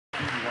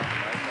want the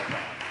mic on?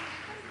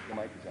 The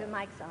mic is on. The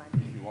mic's on.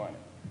 If you want it.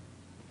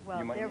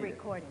 Well, they're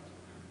recording.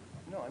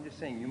 No, I'm just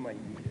saying you might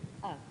need it.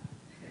 Oh.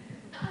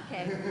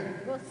 Okay,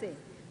 we'll see.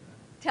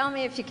 Tell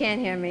me if you can't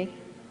hear me.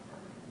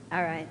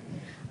 All right.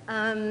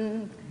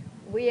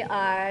 We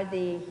are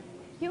the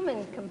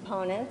human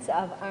components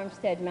of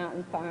Armstead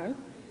Mountain Farm.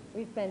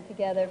 We've been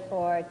together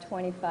for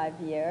 25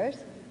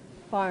 years,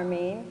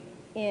 farming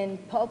in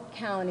Polk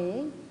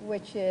County,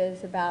 which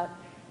is about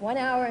 1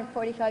 hour and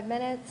 45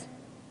 minutes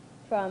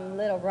from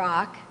Little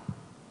Rock,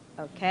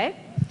 okay?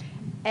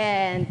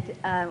 And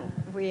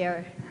we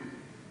are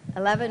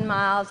 11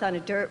 miles on a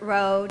dirt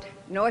road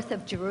north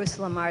of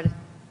Jerusalem,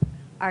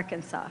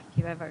 Arkansas, if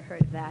you've ever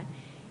heard of that.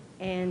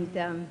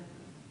 And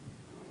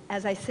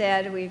as I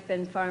said, we've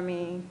been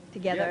farming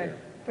together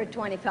for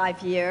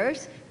 25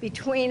 years.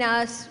 Between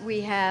us,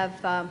 we have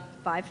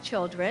 5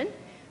 children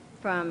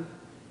from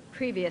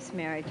previous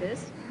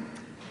marriages.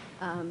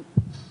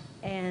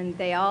 And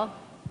they all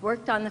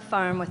worked on the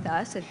farm with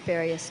us at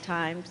various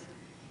times.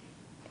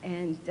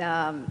 And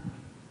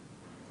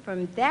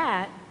from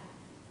that,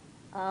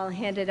 I'll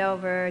hand it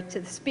over to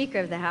the Speaker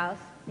of the House.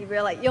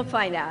 You'll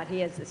find out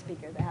he is the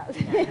Speaker of the House.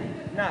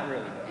 Not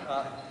really.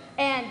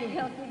 And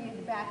he'll give you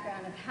the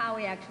background of how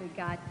we actually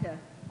got to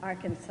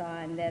Arkansas,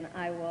 and then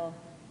I will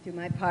do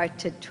my part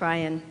to try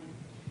and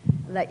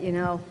let you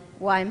know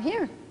why I'm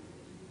here.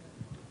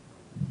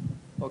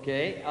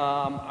 Okay,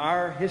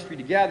 our history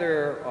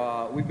together,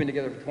 we've been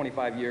together for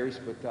 25 years,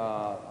 but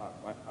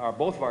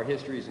both of our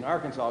histories in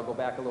Arkansas go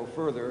back a little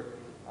further.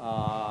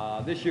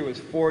 This year was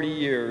 40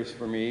 years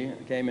for me.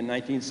 I came in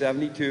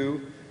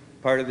 1972,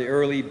 part of the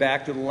early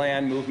Back to the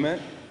Land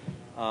movement.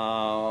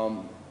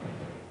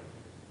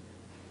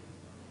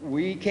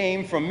 We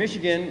came from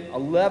Michigan,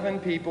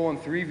 11 people and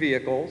 3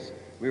 vehicles.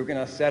 We were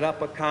going to set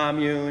up a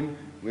commune.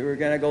 We were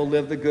going to go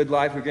live the good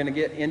life. We were going to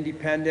get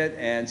independent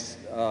and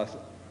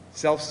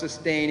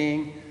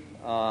self-sustaining.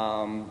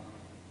 And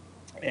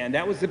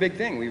that was the big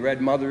thing. We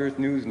read Mother Earth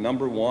News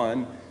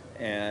 #1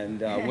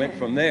 and went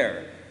from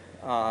there.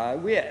 Yeah,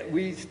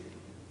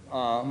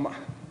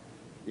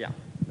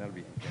 that'll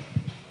be okay.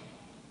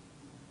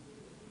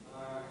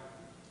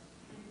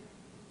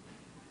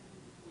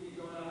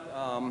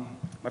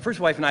 My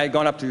first wife and I had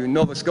gone up to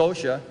Nova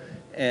Scotia,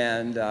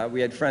 and we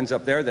had friends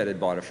up there that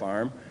had bought a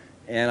farm.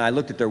 And I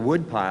looked at their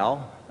wood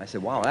pile. I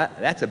said, wow,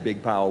 that's a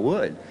big pile of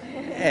wood.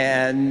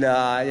 And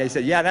they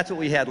said, yeah, that's what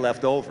we had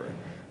left over.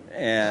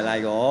 And I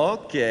go,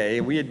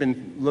 okay. We had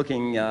been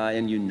looking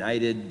in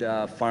United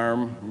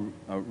Farm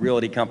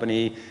Realty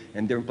Company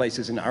and different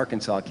places in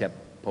Arkansas kept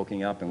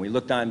poking up. And we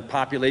looked on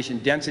population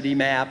density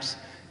maps,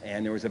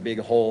 and there was a big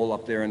hole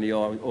up there in the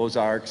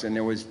Ozarks, and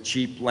there was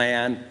cheap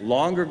land,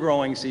 longer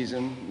growing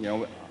season. You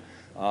know,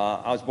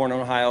 I was born in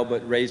Ohio,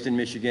 but raised in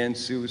Michigan.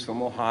 Sue's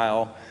from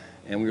Ohio,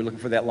 and we were looking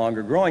for that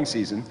longer growing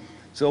season.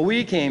 So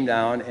we came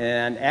down,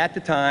 and at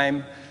the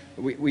time,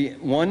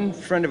 one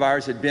friend of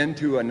ours had been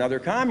to another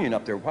commune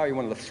up there, probably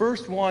one of the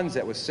first ones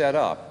that was set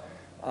up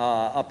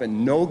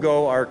in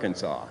No-Go,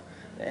 Arkansas.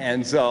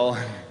 And so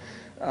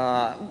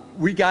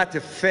we got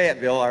to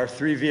Fayetteville, our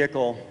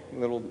 3-vehicle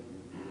little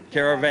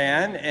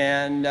caravan,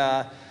 and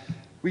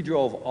we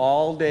drove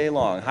all day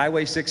long.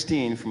 Highway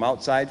 16 from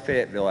outside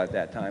Fayetteville at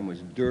that time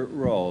was dirt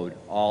road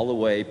all the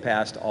way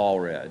past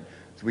Allred.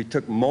 So we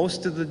took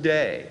most of the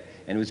day,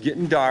 and it was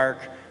getting dark,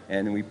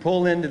 and we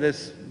pulled into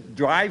this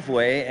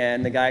driveway,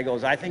 and the guy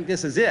goes, I think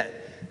this is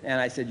it. And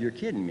I said, you're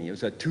kidding me. It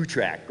was a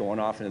 2-track going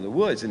off into the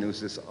woods, and it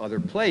was this other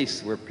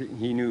place where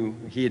he knew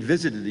he had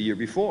visited the year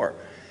before.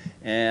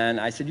 And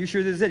I said, you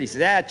sure this is it? He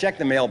said, check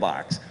the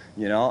mailbox,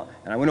 you know.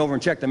 And I went over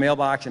and checked the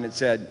mailbox, and it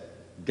said,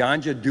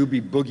 Ganja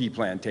Doobie Boogie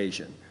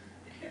Plantation.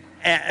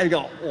 And I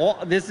go,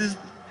 oh, this is,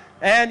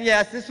 and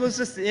yes, this was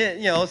just,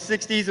 you know,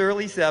 60s,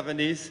 early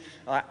 70s.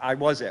 I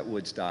was at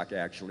Woodstock,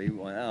 actually.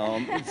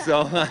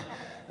 So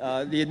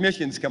the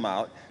admissions come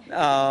out.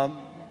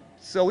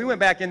 So we went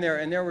back in there,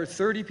 and there were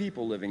 30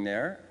 people living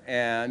there,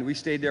 and we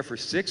stayed there for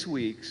 6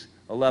 weeks,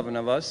 11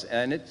 of us,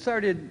 and it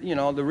started, you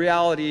know, the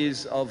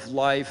realities of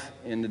life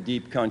in the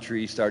deep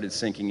country started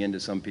sinking into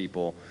some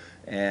people,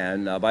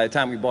 and by the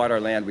time we bought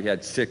our land, we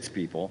had 6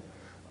 people.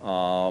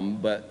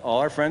 But all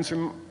our friends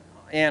from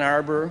Ann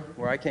Arbor,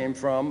 where I came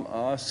from,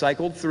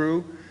 cycled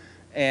through,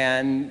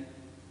 and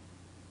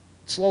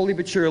slowly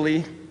but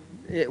surely,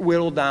 it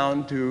whittled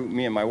down to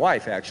me and my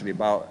wife, actually,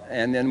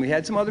 and then we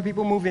had some other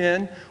people move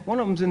in. One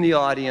of them's in the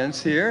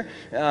audience here.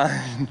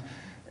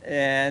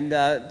 And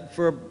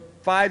for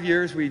 5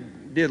 years, we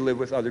did live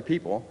with other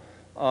people.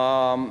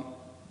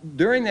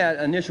 During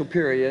that initial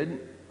period,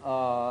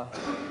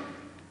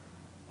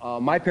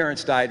 my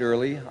parents died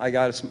early. I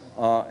got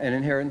an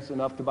inheritance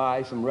enough to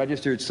buy some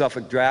registered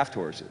Suffolk draft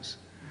horses.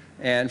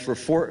 And for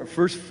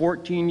first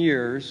 14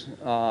 years,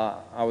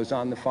 I was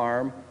on the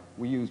farm.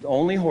 We used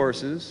only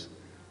horses.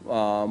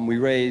 We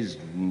raised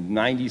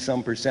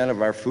 90-some%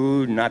 of our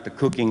food, not the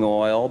cooking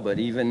oil, but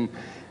even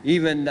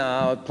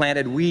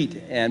planted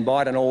wheat and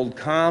bought an old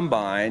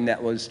combine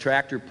that was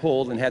tractor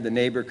pulled and had the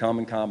neighbor come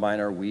and combine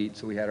our wheat,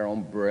 so we had our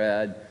own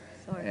bread.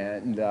 Sorghum.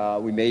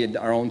 And we made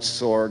our own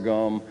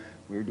sorghum.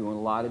 We were doing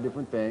a lot of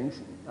different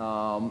things.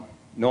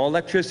 No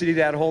electricity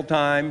that whole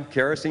time,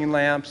 kerosene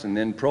lamps, and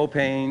then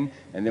propane,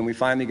 and then we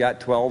finally got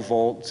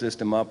 12-volt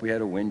system up. We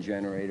had a wind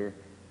generator.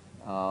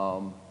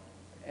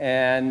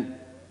 And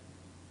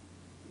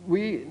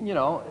we, you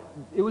know,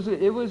 it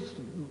was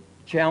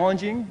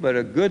challenging, but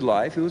a good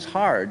life. It was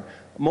hard.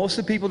 Most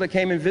of the people that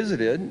came and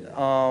visited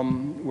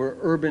were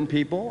urban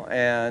people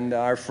and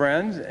our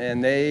friends,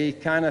 and they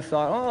kind of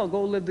thought, oh,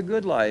 go live the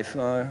good life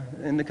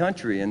in the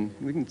country, and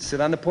we can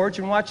sit on the porch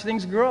and watch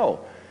things grow.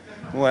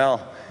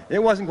 Well,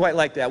 it wasn't quite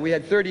like that. We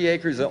had 30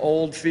 acres of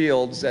old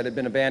fields that had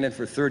been abandoned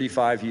for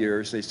 35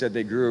 years. They said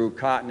they grew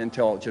cotton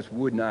until it just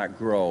would not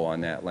grow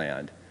on that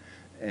land.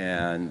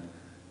 And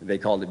they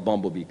called it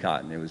bumblebee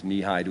cotton. It was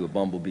knee-high to a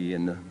bumblebee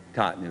in the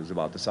cotton. It was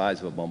about the size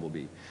of a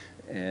bumblebee.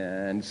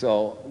 And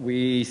so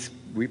we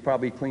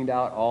probably cleaned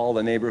out all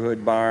the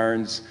neighborhood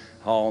barns,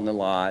 hauling a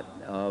lot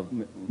of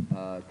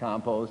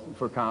compost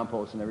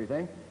and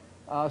everything.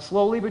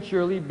 Slowly but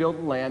surely built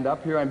land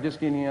up. Here I'm just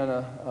getting on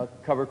a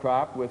cover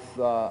crop with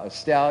a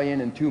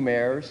stallion and 2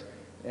 mares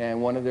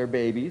and one of their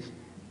babies.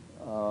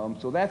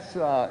 So that's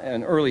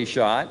an early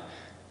shot.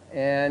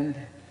 And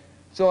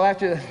so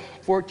after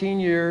 14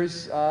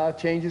 years,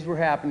 changes were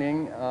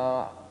happening.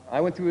 I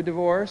went through a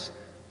divorce.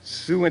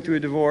 Sue went through a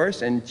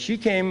divorce, and she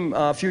came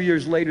a few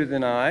years later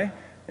than I.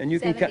 And you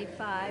can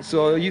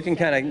so you can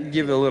kind of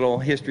give a little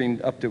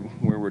history up to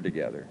where we're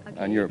together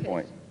on your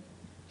point.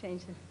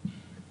 Change the.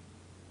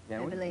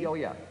 Can we? Oh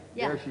yeah.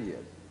 There she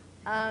is.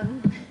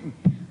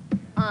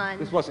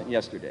 This wasn't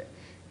yesterday.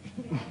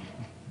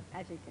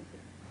 As you can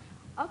see.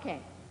 Okay,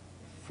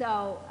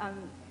 so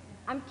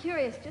I'm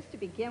curious, just to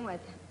begin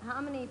with, how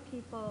many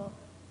people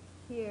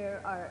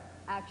here are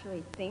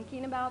actually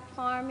thinking about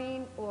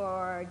farming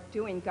or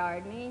doing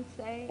gardening,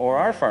 say? Or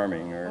are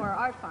farming. Or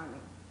are farming.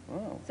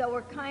 Oh. So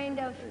we're kind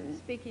of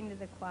speaking to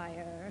the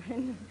choir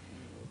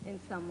in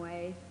some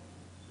ways.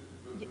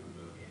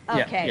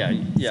 Okay.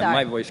 Yeah. Sorry.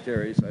 My voice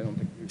carries. I don't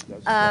think yours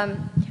does.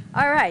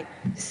 All right.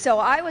 So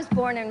I was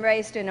born and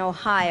raised in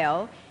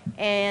Ohio,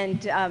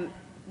 and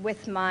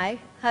with my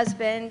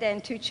husband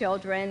and 2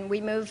 children,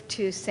 we moved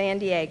to San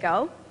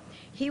Diego.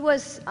 He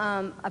was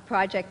a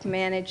project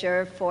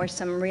manager for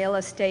some real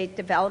estate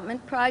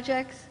development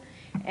projects,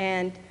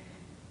 and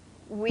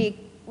we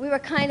were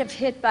kind of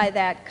hit by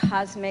that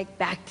cosmic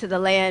back to the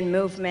land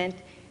movement,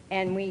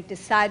 and we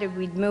decided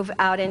we'd move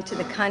out into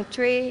the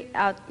country,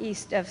 out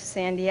east of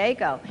San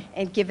Diego,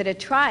 and give it a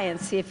try and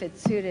see if it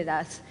suited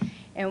us.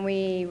 And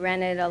we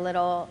rented a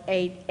little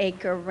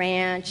 8-acre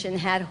ranch and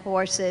had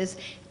horses,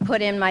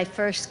 put in my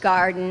first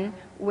garden,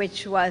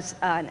 which was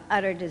an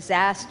utter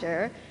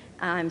disaster.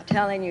 I'm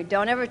telling you,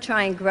 don't ever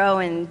try and grow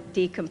in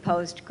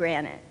decomposed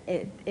granite.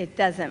 It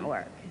doesn't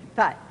work.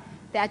 But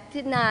that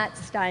did not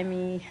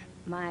stymie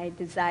my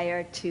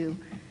desire to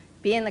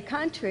be in the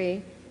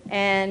country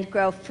and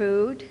grow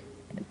food,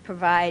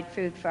 provide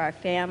food for our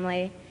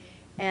family.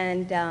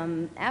 And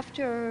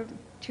after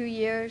 2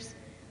 years,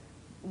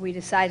 we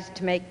decided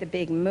to make the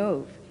big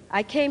move.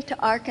 I came to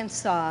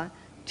Arkansas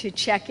to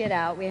check it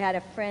out. We had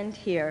a friend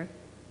here,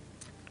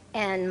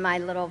 and my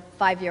little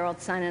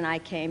 5-year-old son and I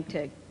came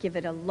to give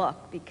it a look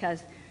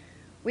because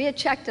we had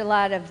checked a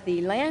lot of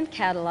the land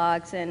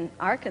catalogs, and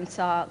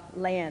Arkansas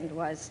land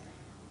was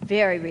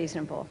very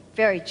reasonable,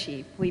 very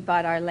cheap. We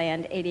bought our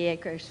land, 80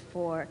 acres,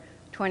 for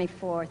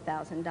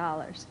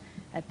 $24,000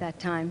 at that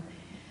time.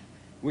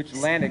 Which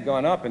land had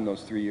gone up in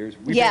those 3 years.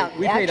 We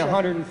paid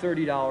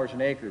 $130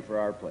 an acre for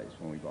our place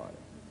when we bought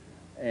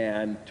it.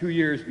 And 2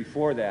 years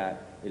before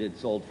that, it had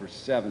sold for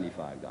 $75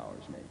 an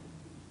acre.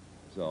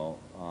 So,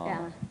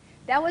 yeah,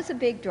 that was a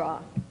big draw,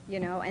 you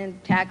know,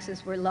 and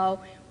taxes were low.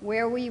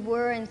 Where we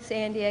were in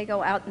San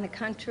Diego, out in the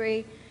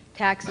country,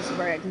 taxes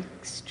were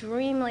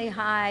extremely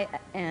high,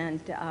 and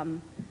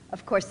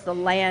of course the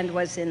land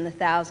was in the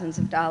thousands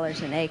of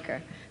dollars an acre.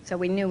 So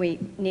we knew we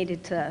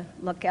needed to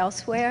look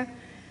elsewhere.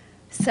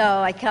 So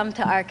I come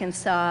to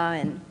Arkansas,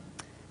 and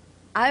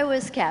I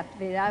was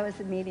captivated. I was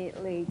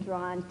immediately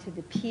drawn to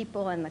the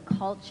people and the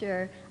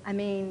culture. I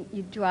mean,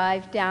 you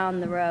drive down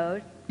the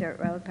road, dirt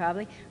road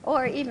probably,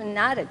 or even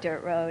not a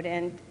dirt road,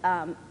 and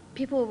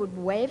people would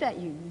wave at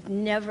you. You've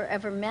never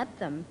ever met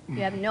them.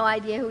 You have no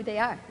idea who they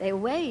are. They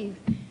wave,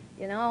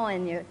 you know,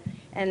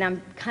 and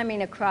I'm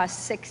coming across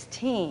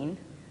 16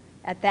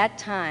 at that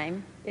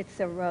time. It's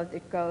a road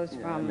that goes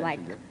from like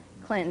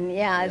Clinton.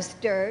 Yeah, it's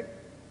dirt.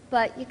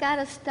 But you got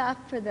to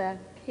stop for the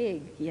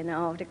pig, you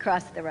know, to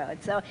cross the road.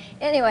 So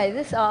anyway,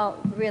 this all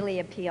really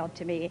appealed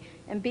to me.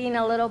 And being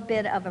a little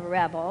bit of a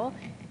rebel,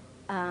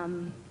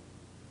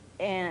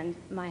 and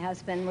my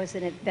husband was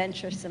an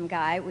adventuresome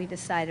guy, we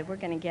decided we're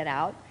going to get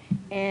out.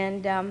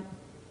 And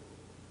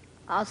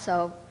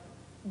also,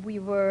 we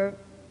were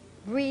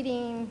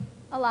reading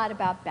a lot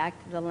about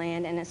Back to the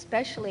Land, and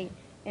especially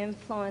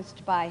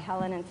influenced by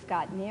Helen and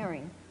Scott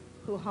Nearing,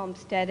 who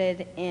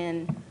homesteaded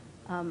in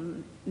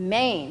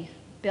Maine,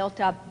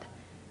 built up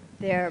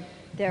their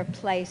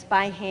place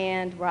by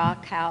hand,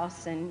 rock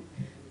house and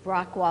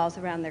rock walls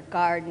around their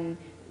garden,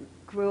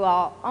 grew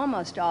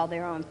almost all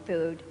their own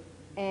food,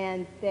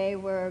 and they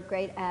were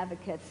great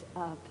advocates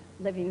of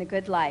living the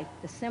good life,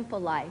 the simple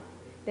life.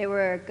 They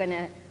were going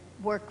to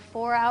work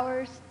 4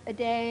 hours a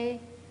day,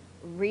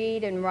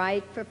 read and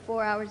write for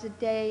 4 hours a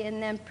day,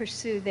 and then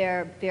pursue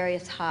their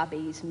various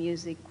hobbies,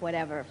 music,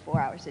 whatever, 4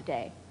 hours a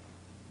day.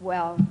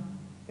 Well,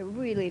 it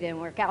really didn't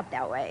work out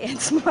that way.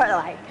 It's more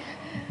like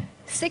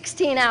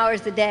 16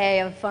 hours a day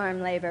of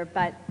farm labor,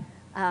 but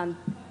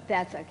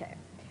that's okay.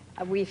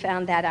 We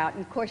found that out.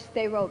 And of course,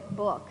 they wrote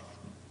books.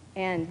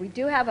 And we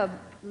do have a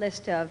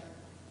list of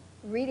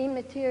reading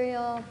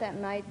material that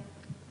might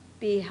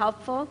be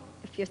helpful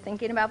if you're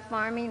thinking about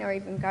farming or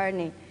even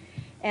gardening.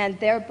 And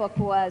their book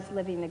was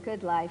Living the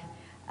Good Life.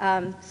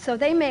 So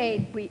they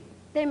made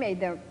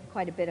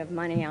quite a bit of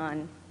money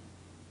on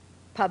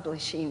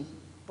publishing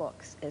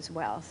books as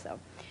well. So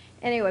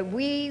anyway,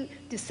 we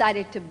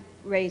decided to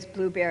raise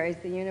blueberries.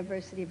 The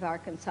University of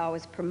Arkansas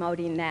was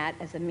promoting that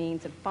as a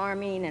means of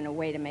farming and a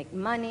way to make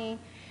money.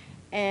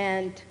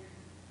 And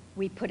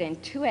we put in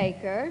 2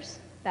 acres,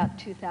 about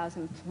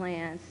 2,000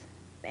 plants,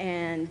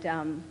 and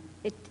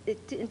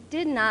it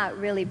did not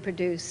really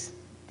produce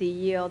the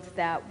yields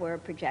that were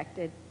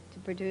projected to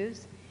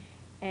produce.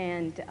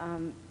 And,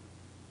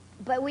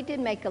 but we did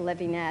make a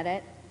living at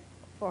it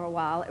for a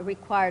while. It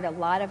required a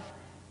lot of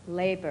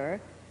labor.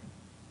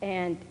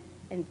 And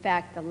in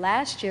fact, the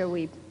last year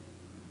we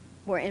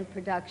were in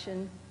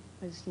production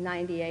was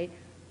 98,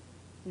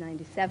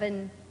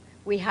 97.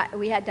 We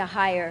had to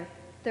hire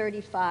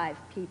 35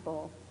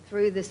 people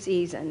through the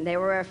season. They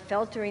were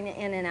filtering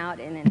in and out,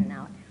 in and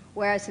out.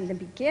 Whereas in the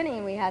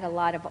beginning, we had a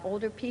lot of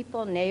older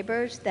people,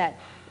 neighbors, that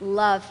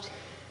loved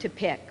to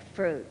pick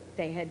fruit.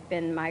 They had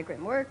been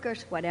migrant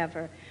workers,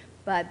 whatever.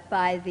 But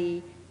by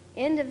the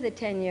end of the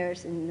 10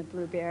 years in the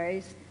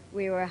blueberries,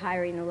 we were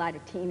hiring a lot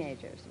of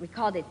teenagers. We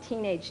called it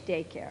teenage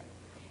daycare.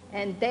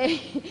 And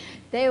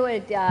they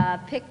would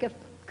pick a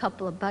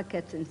couple of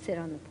buckets and sit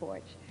on the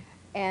porch.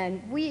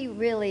 And we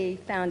really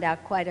found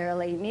out quite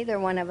early, neither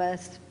one of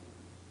us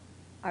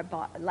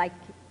like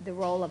the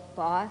role of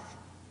boss.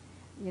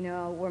 You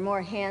know, we're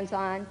more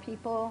hands-on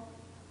people,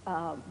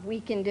 we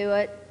can do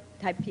it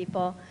type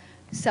people.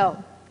 So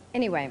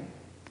anyway,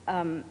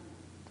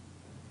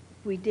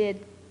 we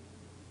did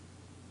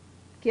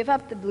give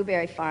up the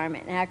blueberry farm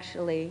and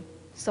actually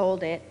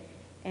sold it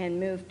and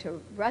moved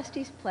to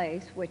Rusty's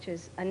place, which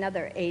is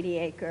another 80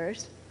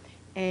 acres,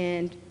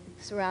 and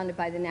surrounded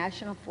by the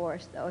National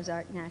Forest, the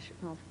Ozark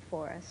National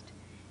Forest.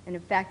 And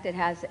in fact, it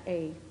has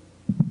a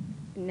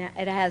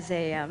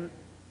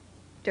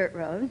dirt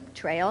road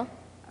trail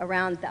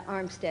around the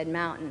Armstead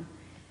Mountain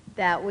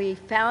that we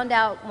found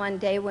out one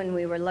day when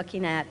we were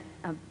looking at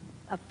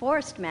a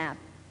forest map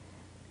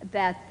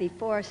that the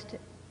forest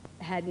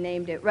had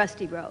named it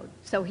Rusty Road.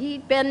 So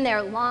he'd been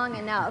there long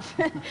enough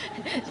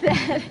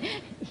that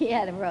he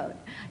had a road.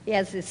 He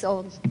has this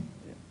old...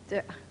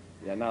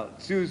 Yeah, now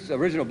Sue's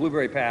original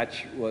blueberry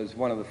patch was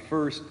one of the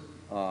first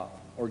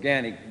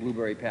organic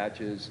blueberry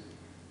patches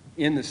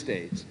in the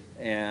States.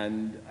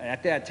 And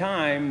at that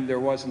time, there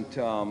wasn't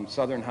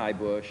southern high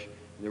bush.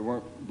 There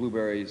weren't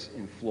blueberries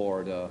in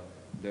Florida.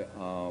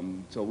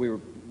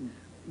 So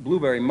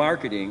blueberry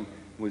marketing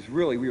was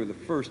really, we were the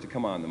first to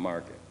come on the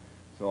market.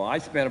 So I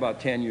spent about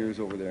 10 years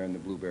over there in the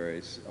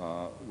blueberries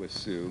with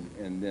Sue.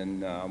 And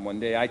then one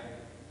day I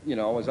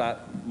was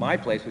at my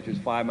place, which was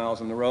 5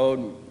 miles on the road,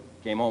 and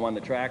came home on the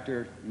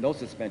tractor, no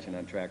suspension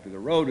on the tractor. The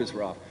road was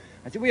rough.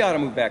 I said, we ought to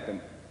move back to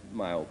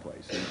my old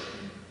place. And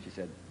she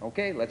said,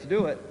 okay, let's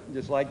do it,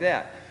 just like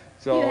that.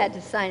 So you had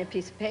to sign a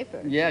piece of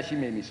paper. Yeah, she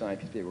made me sign a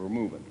piece of paper. We're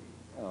moving.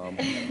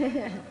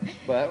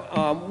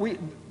 But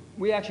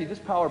we actually, this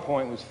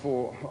PowerPoint was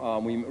for,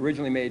 we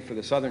originally made for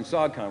the Southern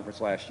Sod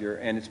Conference last year,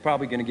 and it's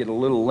probably going to get a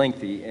little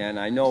lengthy, and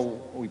I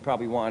know we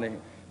probably want to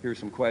hear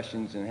some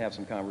questions and have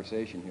some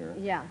conversation here.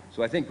 Yeah.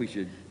 So I think we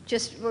should...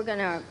 We're going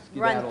to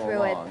run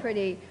through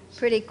it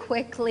pretty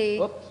quickly.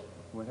 Oops,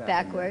 what happened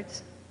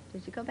backwards.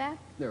 Did you go back?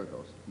 There it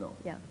goes. No.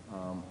 Yeah.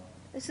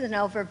 This is an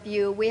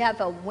overview. We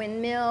have a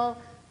windmill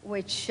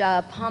which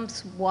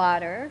pumps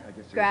water,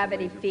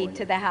 gravity feed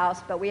to the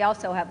house, but we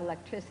also have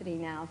electricity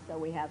now, so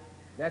we have...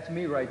 That's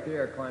me right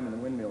there climbing the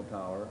windmill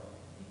tower,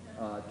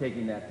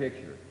 taking that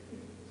picture.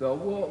 So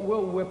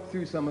we'll whip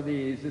through some of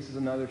these. This is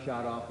another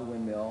shot off the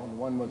windmill. And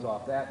one was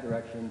off that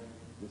direction.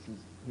 This is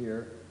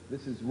here.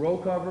 This is row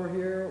cover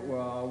here.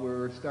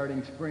 We're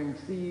starting spring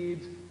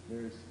seeds.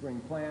 There's spring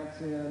plants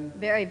in.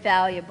 Very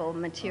valuable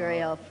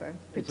material for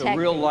protecting. It's a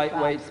real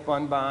lightweight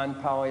spun bond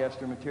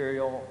polyester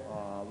material.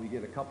 We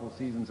get a couple of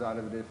seasons out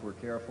of it if we're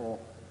careful.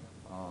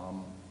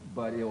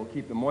 But it will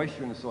keep the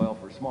moisture in the soil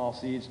for small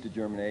seeds to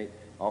germinate.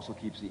 Also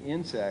keeps the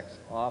insects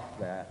off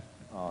that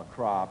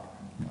crop.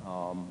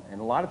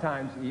 And a lot of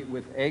times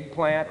with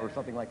eggplant or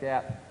something like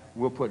that,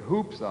 we'll put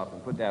hoops up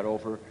and put that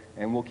over,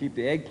 and we'll keep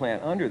the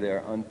eggplant under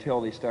there until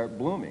they start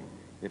blooming.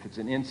 If it's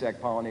an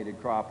insect pollinated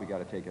crop, we got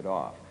to take it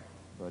off.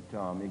 But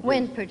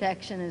wind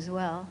protection as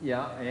well.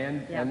 Yeah,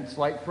 and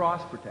slight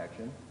frost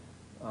protection.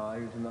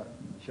 Here's a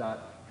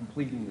shot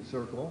completing the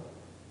circle.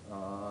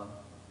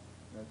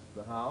 That's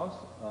the house.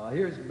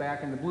 Here's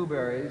back in the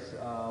blueberries.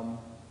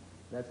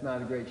 That's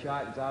not a great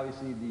shot. It's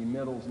obviously the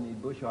middles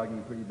need bush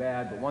hogging pretty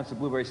bad, but once the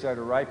blueberries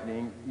started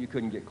ripening, you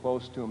couldn't get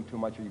close to them too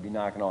much or you'd be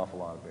knocking off a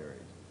lot of berries.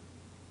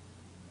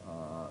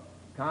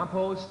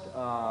 Compost,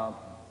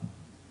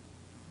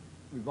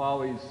 we've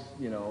always,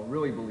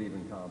 really believe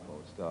in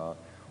compost.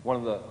 One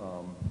of the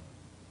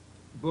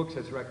books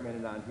that's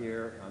recommended on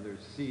here,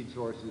 there's seed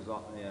sources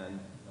and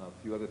a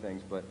few other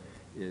things, but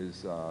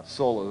is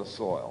Soul of the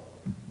Soil.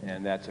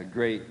 And that's a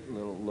great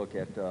little look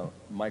at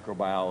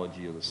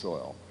microbiology of the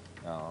soil,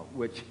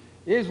 which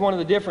is one of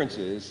the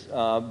differences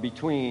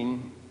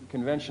between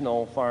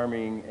conventional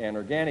farming and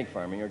organic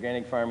farming.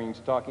 Organic farming is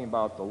talking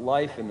about the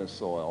life in the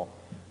soil,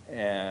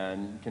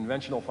 and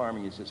conventional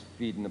farming is just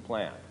feeding the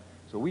plant.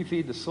 So we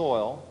feed the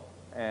soil,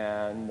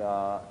 and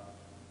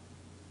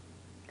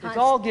it's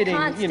all getting,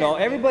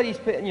 everybody's,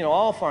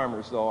 all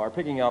farmers, though, are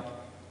picking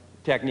up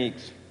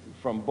techniques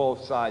from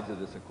both sides of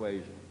this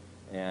equation.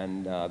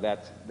 And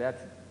that's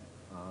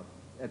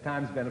at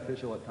times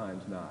beneficial, at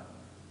times not.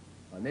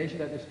 A nation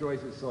that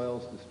destroys its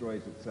soils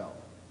destroys itself.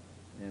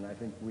 And I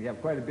think we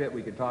have quite a bit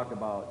we could talk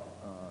about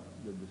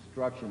the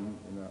destruction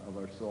of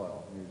our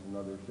soil. Here's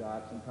another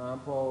shot, some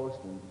compost.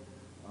 And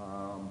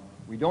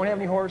we don't have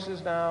any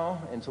horses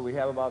now, and so we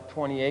have about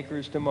 20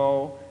 acres to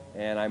mow.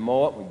 And I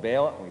mow it, we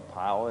bale it, and we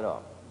pile it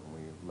up, and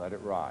we let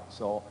it rot.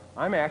 So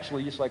I'm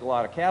actually, just like a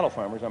lot of cattle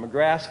farmers, I'm a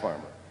grass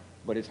farmer.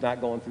 But it's not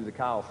going through the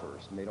cow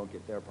first, and they don't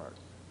get their part.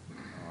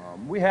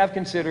 We have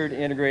considered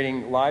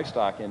integrating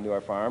livestock into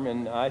our farm,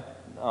 and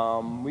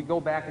we go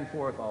back and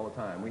forth all the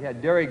time. We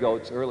had dairy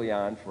goats early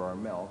on for our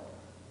milk.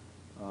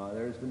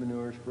 There's the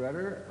manure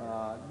spreader.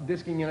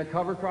 Disking in a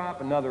cover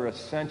crop, another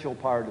essential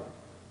part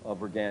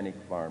of organic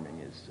farming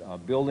is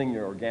building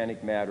your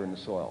organic matter in the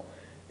soil.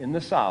 In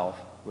the South,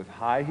 with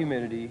high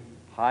humidity,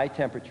 high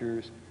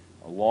temperatures,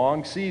 a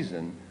long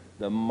season,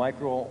 the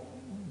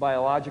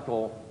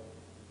microbiological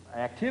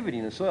activity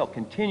in the soil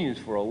continues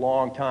for a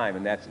long time,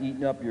 and that's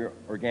eating up your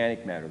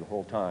organic matter the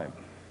whole time.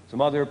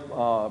 Some other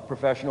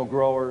professional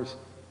growers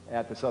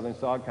at the Southern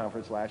Sod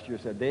Conference last year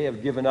said they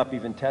have given up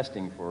even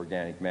testing for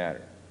organic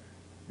matter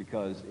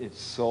because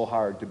it's so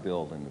hard to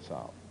build in the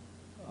South.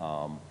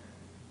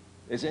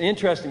 It's an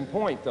interesting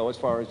point, though, as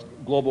far as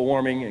global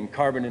warming and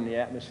carbon in the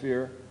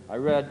atmosphere. I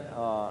read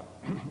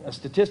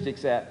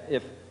statistics that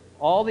if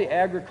all the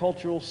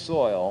agricultural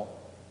soil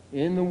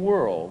in the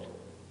world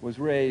was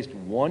raised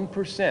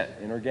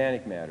 1% in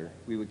organic matter,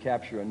 we would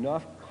capture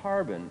enough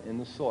carbon in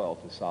the soil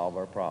to solve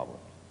our problem.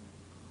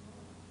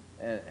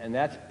 And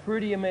that's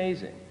pretty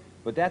amazing.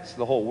 But that's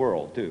the whole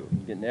world, too,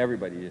 getting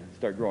everybody to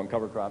start growing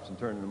cover crops and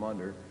turning them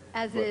under.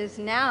 As it is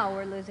now,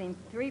 we're losing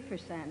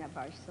 3% of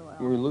our soil.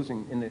 We're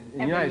losing, in the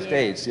United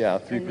States,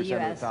 3% of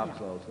the topsoil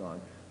soil is gone.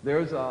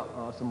 There's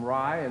some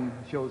rye, and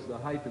shows the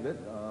height of it.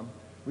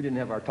 We didn't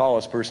have our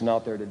tallest person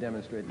out there to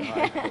demonstrate the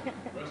height. Rusty, is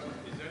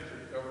that your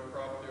cover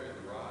crop there,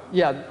 the rye?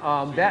 Yeah,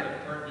 so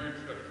you're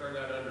just going to turn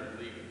that under and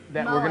leave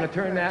it? We're going to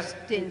turn first,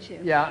 that. Didn't you?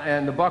 Yeah,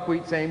 and the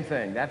buckwheat, same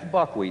thing. That's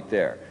buckwheat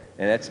there.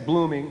 And it's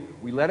blooming.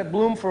 We let it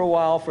bloom for a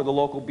while for the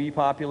local bee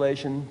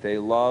population. They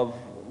love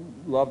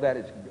that.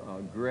 It's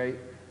great.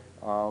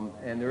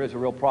 And there is a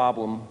real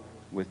problem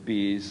with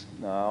bees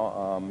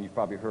now. You've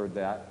probably heard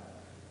that.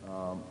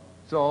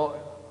 So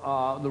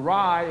the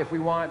rye, if we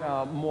want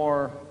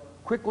more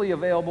quickly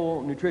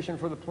available nutrition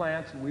for the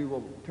plants, we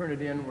will turn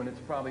it in when it's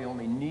probably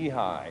only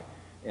knee-high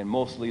and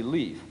mostly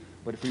leaf.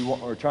 But if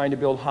we're trying to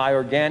build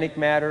higher organic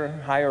matter,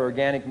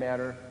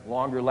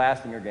 longer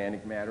lasting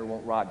organic matter,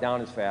 won't rot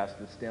down as fast,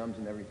 the stems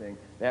and everything,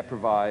 that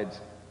provides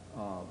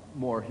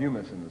more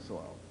humus in the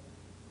soil.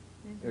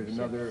 There's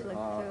another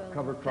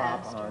cover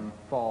crop on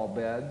fall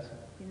beds.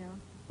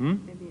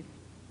 Maybe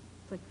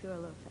flick through a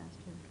little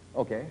faster.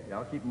 Okay, yeah,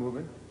 I'll keep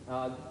moving.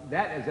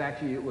 That is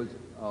actually, it was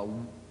a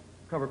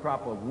cover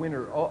crop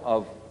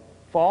of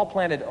fall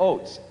planted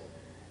oats.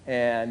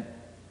 And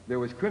there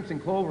was crimson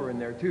clover in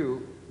there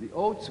too. The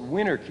oats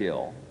winter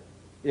kill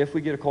if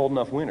we get a cold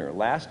enough winter.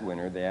 Last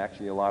winter, a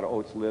lot of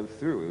oats lived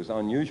through. It was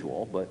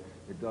unusual, but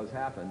it does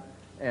happen.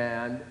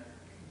 And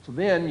so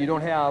then you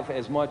don't have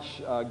as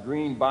much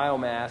green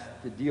biomass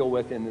to deal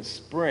with in the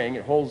spring.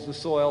 It holds the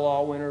soil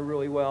all winter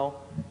really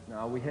well.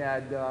 Now we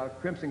had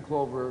crimson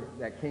clover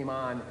that came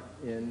on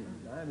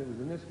it was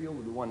in this field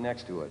or the one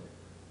next to it.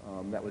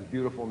 That was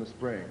beautiful in the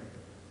spring.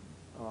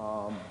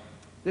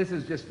 This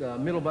is just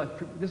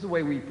this is the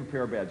way we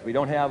prepare beds. We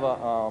don't have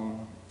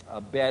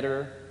a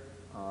bedder,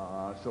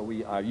 so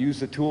we use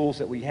the tools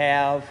that we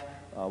have.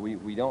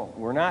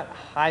 We're not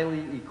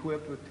highly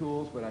equipped with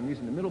tools, but I'm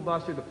using the middle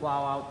buster to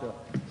plow out the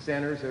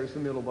centers. There's the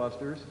middle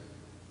busters.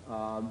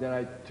 Then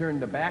I turn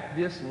the back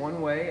disc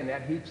one way, and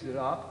that heats it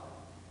up.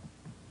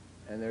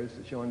 And there's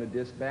showing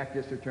the back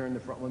discs are turned,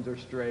 the front ones are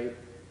straight.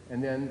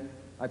 And then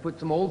I put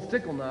some old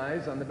sickle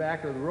knives on the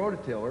back of the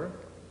rototiller,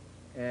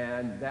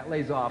 and that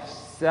lays off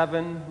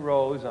 7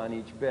 rows on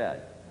each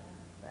bed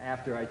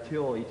after I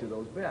till each of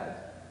those beds.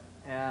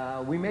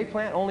 We may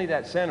plant only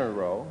that center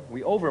row.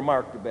 We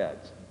overmark the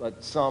beds,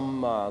 but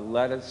some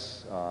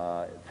lettuce,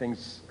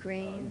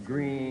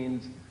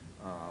 greens,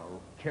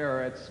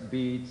 carrots,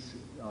 beets,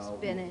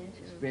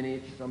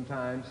 spinach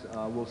sometimes.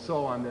 We'll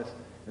sow on this,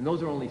 and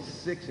those are only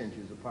 6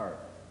 inches apart,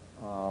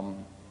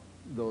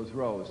 those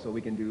rows. So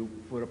we can do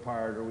foot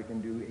apart, or we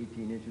can do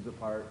 18 inches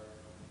apart.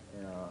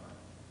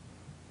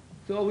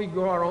 So we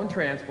grow our own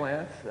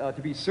transplants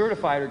to be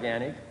certified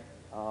organic,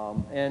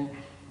 and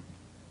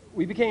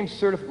we became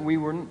certified. We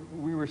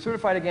were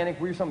certified organic.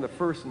 We were some of the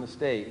first in the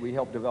state. We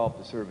helped develop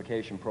the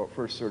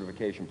first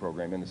certification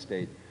program in the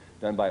state,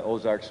 done by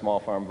Ozark Small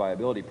Farm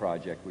Viability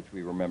Project, which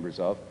we were members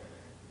of.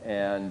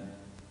 And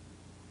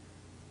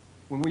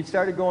when we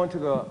started going to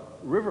the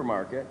river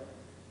market,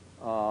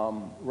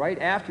 right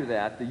after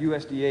that, the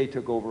USDA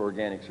took over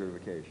organic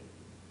certification.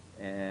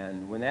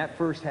 And when that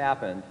first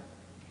happened,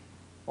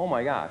 oh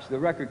my gosh, the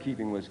record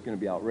keeping was going to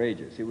be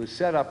outrageous. It was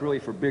set up really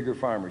for bigger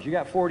farmers. You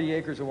got 40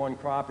 acres of one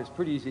crop, it's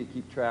pretty easy to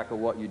keep track of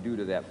what you do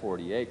to that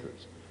 40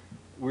 acres.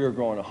 We were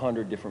growing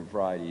 100 different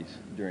varieties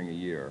during a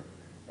year,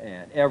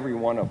 and every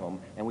one of them,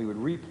 and we would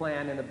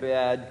replant in a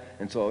bed,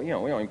 and so, you know,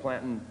 we're only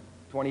planting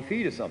 20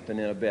 feet of something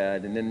in a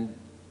bed, and then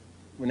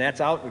when that's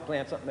out, we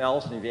plant something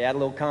else, and if you add a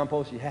little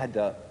compost,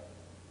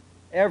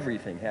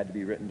 everything had to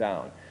be written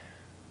down.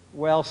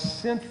 Well,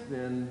 since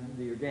then,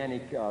 the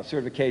organic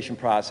certification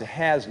process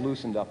has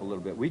loosened up a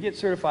little bit. We get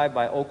certified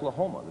by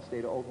Oklahoma, the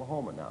state of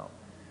Oklahoma now.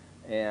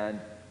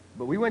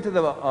 But we went to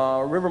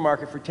the river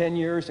market for 10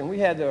 years, and we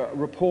had a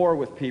rapport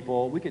with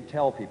people. We could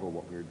tell people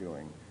what we were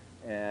doing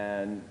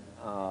and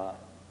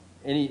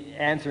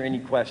answer any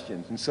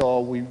questions. And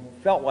so we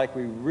felt like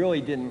we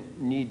really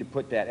didn't need to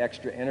put that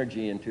extra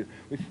energy into.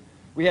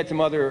 We had some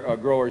other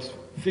growers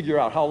figure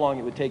out how long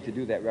it would take to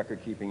do that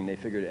record keeping, and they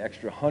figured an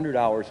extra 100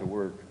 hours of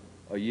work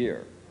a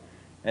year.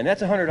 And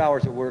that's 100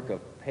 hours of work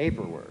of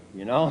paperwork,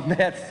 you know?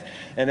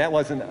 And that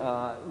wasn't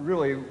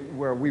really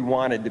where we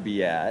wanted to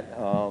be at.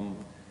 Now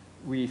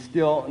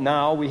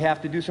we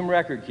have to do some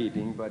record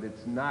keeping, but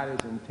it's not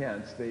as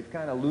intense. They've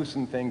kind of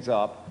loosened things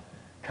up.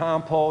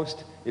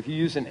 Compost, if you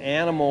use an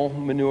animal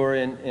manure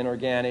in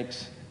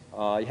organics,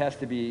 it has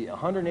to be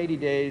 180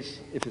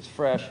 days, if it's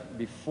fresh,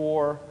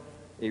 before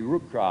a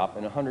root crop,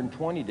 and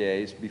 120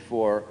 days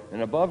before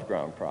an above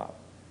ground crop.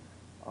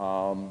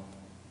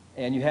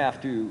 And you have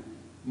to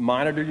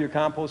monitor your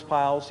compost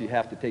piles, you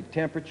have to take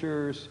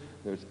temperatures,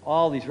 there's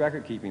all these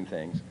record keeping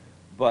things.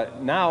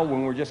 But now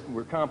when we're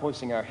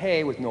composting our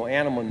hay with no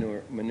animal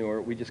manure,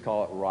 we just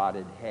call it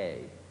rotted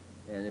hay.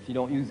 And if you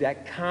don't use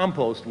that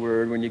compost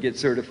word when you get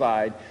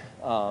certified,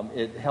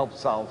 it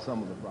helps solve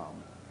some of the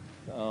problem.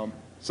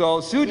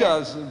 So Sue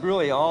does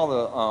really all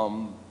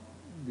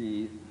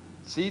the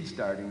seed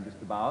starting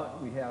just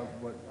about. We have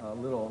a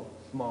little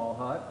small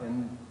hut,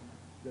 and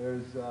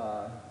there's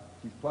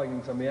she's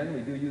plugging some in.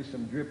 We do use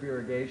some drip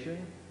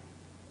irrigation.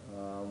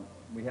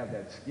 We have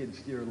that skid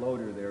steer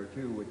loader there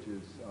too, which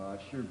is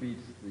sure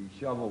beats the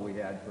shovel we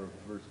had for the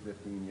first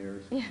 15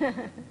 years.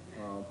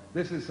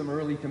 This is some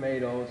early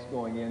tomatoes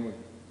going in with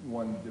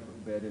one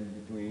different bed in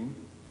between.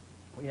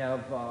 We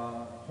have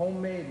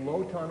homemade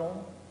low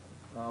tunnel.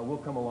 We'll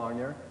come along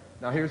there.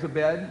 Now here's a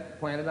bed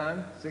planted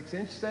on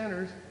 6-inch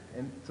centers.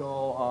 And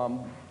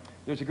so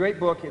there's a great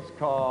book. It's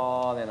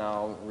called, and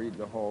I'll read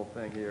the whole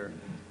thing here,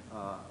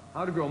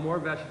 How to Grow More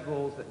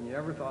Vegetables Than You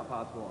Ever Thought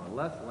Possible on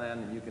Less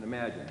Land Than You Can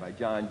Imagine by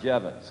John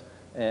Jevons.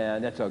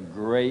 And that's a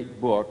great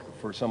book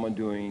for someone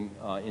doing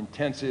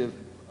intensive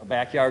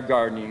backyard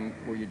gardening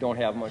where you don't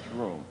have much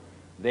room.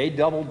 They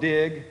double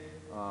dig.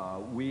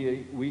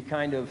 We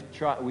kind of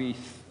we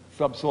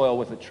subsoil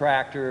with a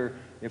tractor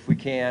if we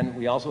can.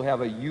 We also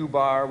have a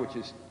U-bar, which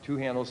is 2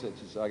 handles.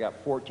 I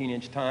got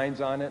 14-inch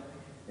tines on it.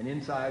 And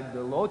inside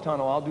the low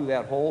tunnel, I'll do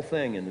that whole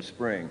thing in the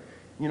spring.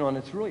 You know, and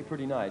it's really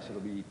pretty nice.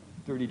 It'll be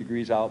 30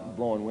 degrees out,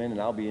 blowing wind,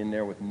 and I'll be in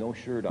there with no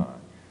shirt on.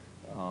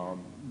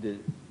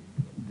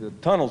 The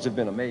tunnels have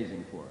been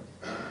amazing for us.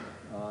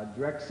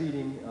 Direct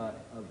seeding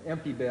of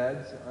empty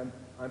beds.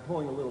 I'm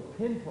pulling a little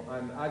pinpoint.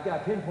 I've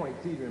got pinpoint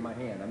seeder in my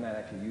hand. I'm not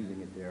actually using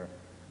it there.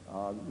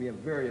 We have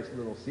various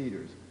little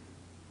seeders.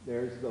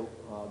 There's the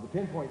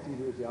pinpoint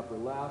seeder is the upper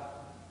left.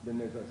 Then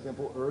there's a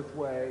simple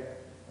earthway.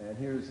 And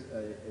here's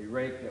a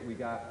rake that we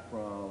got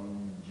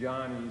from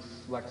Johnny's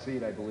Select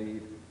Seed, I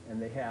believe.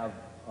 And they have,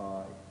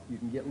 you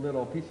can get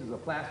little pieces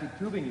of plastic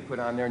tubing you put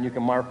on there, and you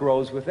can mark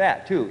rows with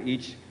that too.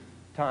 Each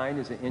tine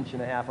is 1.5 inches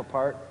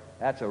apart.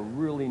 That's a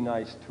really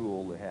nice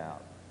tool to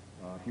have.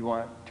 If you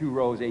want 2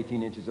 rows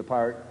 18 inches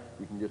apart,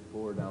 you can just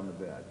pour down the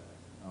bed.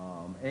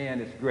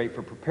 And it's great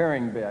for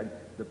preparing bed.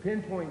 The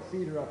pinpoint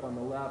seeder up on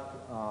the left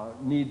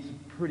needs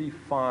pretty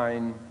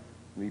finely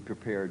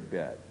prepared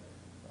bed.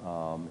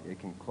 It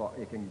can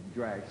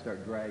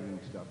start dragging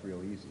stuff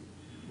real easy.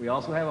 We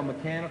also have a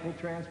mechanical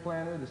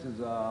transplanter. This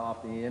is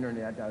off the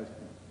internet. I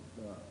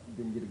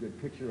didn't get a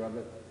good picture of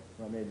it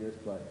when I made this,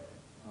 but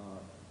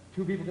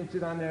 2 people can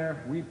sit on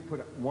there. We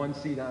put 1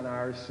 seat on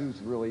ours.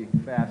 Sue's really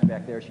fast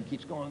back there. She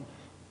keeps going,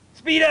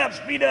 speed up,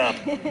 speed up.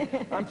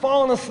 I'm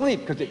falling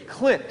asleep because it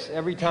clicks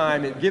every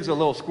time it gives a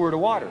little squirt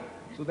of water.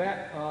 So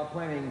that,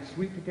 planting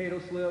sweet potato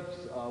slips,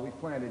 we've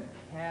planted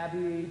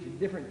cabbage,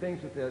 different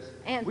things with this.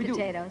 And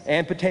potatoes.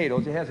 And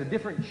potatoes. It has a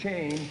different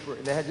chain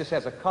that just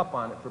has a cup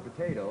on it for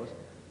potatoes.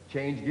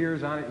 Change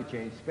gears on it, you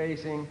change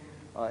spacing.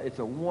 It's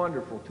a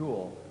wonderful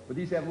tool. But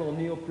these have little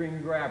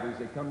neoprene grabbers.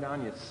 They come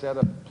down, you set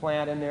a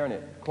plant in there, and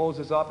it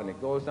closes up, and it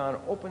goes down,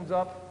 opens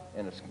up,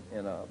 and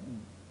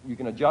you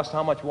can adjust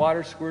how much water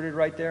is squirted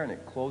right there, and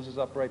it closes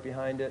up right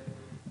behind it.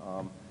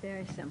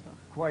 Very simple.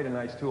 Quite a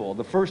nice tool.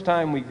 The first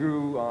time we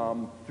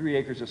grew 3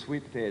 acres of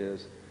sweet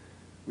potatoes,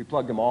 we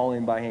plugged them all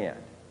in by hand.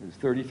 It was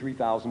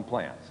 33,000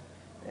 plants.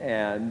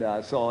 And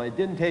so it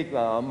didn't take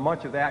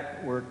much of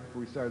that work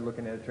before we started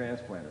looking at a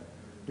transplanter.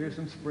 Here's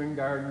some spring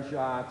garden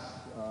shots.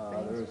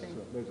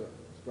 There's a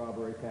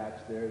strawberry patch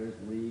there. There's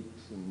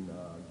leeks and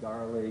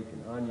garlic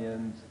and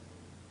onions.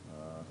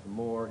 Some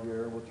more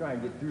here. We'll try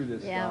and get through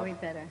this stuff. Yeah, we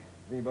better.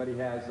 If anybody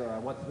has,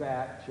 what's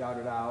that, shout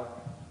it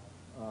out.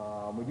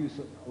 We do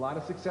a lot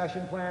of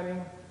succession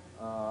planting.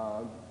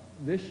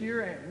 This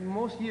year, and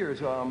most years,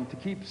 to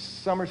keep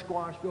summer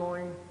squash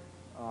going,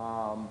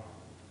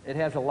 it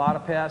has a lot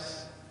of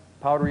pests.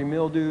 Powdery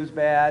mildew is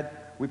bad.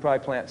 We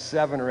probably plant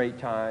 7 or 8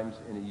 times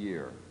in a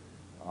year.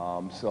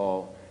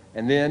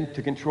 And then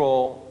to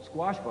control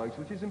squash bugs,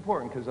 which is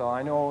important because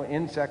I know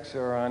insects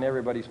are on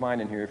everybody's mind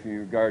in here if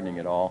you're gardening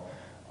at all.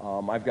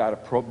 I've got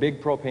a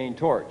big propane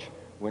torch.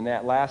 When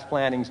that last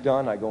planting's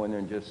done, I go in there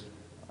and just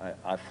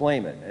I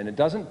flame it. And it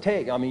doesn't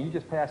take, I mean, you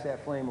just pass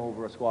that flame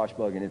over a squash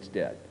bug and it's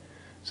dead.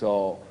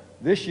 So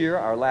this year,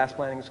 our last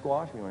planting of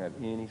squash, we don't have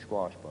any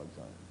squash bugs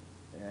on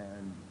it.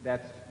 And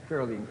that's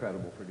fairly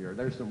incredible for deer.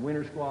 There's some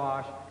winter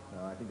squash.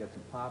 I think that's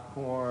some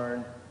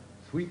popcorn,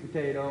 sweet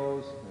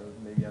potatoes,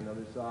 maybe on the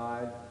other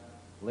side.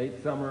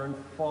 Late summer and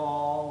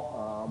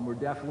fall, we're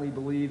definitely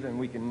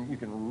believing you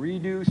can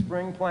redo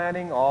spring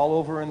planting all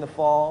over in the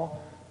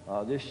fall.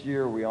 This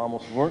year we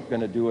almost weren't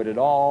going to do it at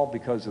all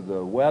because of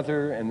the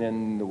weather, and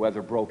then the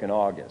weather broke in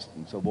August,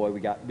 and so boy, we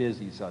got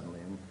busy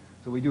suddenly. And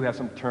so we do have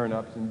some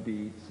turnips and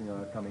beets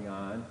coming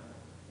on.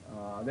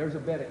 There's a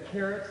bed of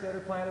carrots that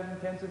are planted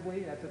intensively.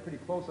 That's a pretty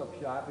close-up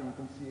shot, but you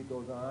can see it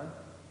goes on.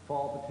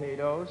 Fall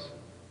potatoes.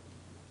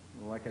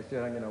 And like I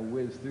said, I'm going to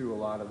whiz through a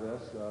lot of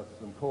this.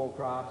 Some cole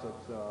crops,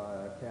 that's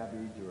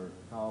cabbage or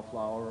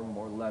cauliflower,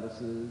 more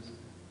lettuces.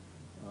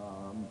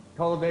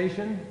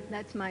 Cultivation.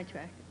 That's my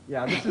tractor.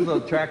 Yeah, this is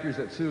the tractors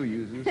that Sue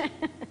uses.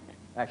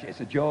 Actually,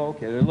 it's a joke.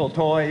 They're little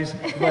toys.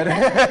 But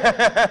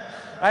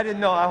I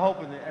didn't know. I'm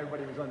hoping that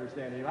everybody was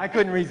understanding. I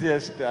couldn't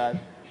resist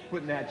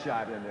putting that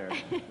shot in there.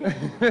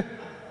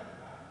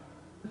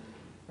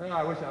 Oh,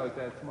 I wish I was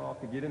that small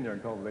to get in there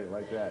and cultivate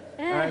like that.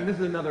 And this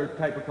is another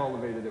type of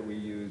cultivator that we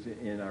use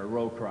in our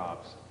row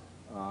crops.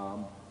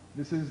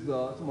 This is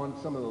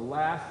some of the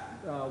last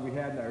we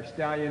had. Our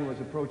stallion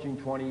was approaching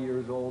 20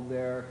 years old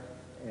there.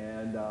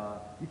 And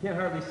you can't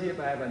hardly see it,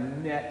 but I have a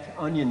net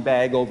onion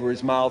bag over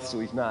his mouth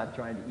so he's not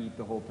trying to eat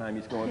the whole time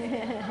he's going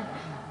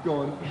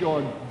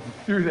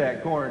through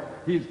that corn.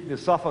 The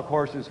Suffolk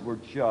horses were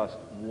just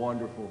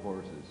wonderful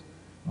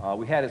horses.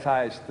 We had as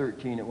high as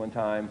 13 at one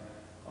time.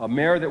 A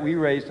mare that we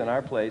raised in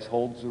our place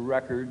holds the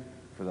record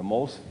for the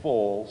most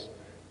foals.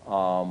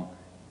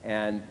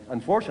 And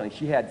unfortunately,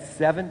 she had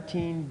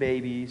 17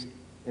 babies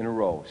in a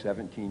row,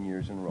 17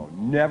 years in a row.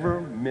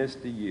 Never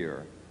missed a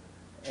year.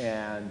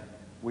 And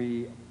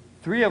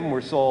 3 of them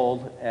were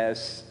sold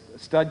as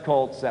stud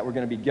colts that were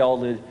going to be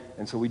gelded,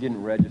 and so we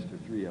didn't register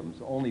 3 of them.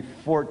 So only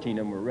 14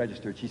 of them were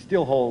registered. She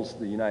still holds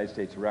the United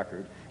States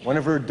record. One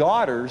of her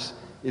daughters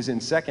is in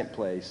 2nd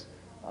place,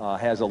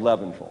 has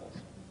 11 foals.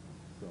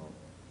 So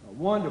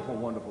wonderful,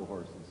 wonderful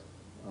horses.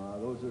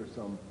 Those are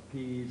some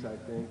peas, I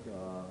think.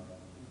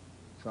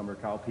 Some are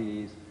cow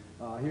peas.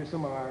 Here's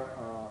some of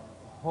our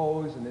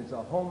hoes, and it's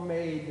a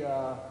homemade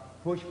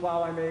push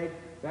plow I made.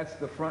 That's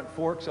the front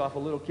forks off a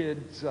little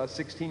kid's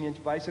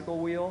 16-inch bicycle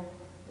wheel,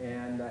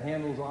 and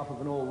handles off of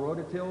an old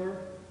rototiller.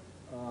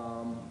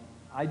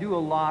 I do a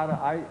lot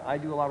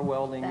of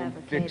welding and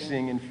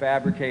fixing and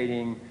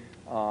fabricating.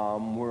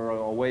 We're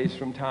a ways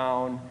from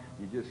town.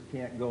 You just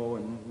can't go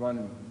and run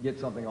and get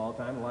something all the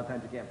time. A lot of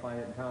times you can't find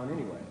it in town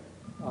anyway.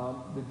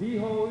 The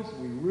D-hose,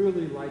 we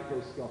really like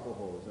those scuffle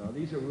hose. Now,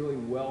 these are really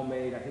well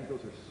made. I think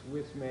those are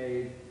Swiss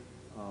made.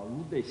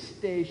 They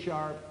stay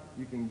sharp.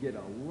 You can get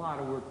a lot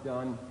of work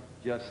done.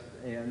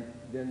 And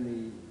then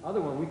the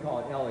other one, we call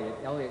it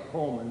Elliott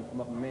Coleman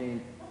from up in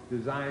Maine,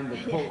 designed the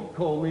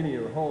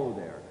collinear hoe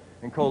there.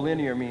 And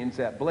collinear means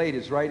that blade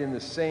is right in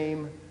the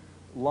same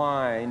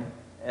line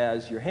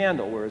as your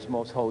handle, whereas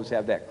most hoes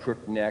have that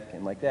crooked neck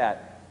and like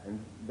that.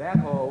 And that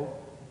hoe,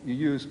 you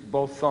use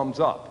both thumbs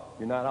up.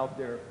 You're not out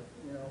there,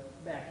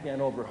 back bent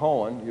over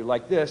hoeing. You're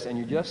like this, and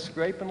you're just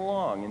scraping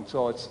along. And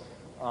so it's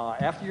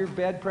after your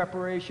bed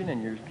preparation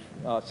and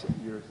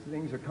your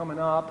things are coming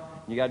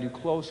up, you got to do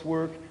close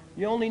work.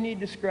 You only need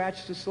to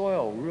scratch the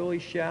soil really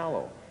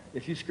shallow.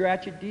 If you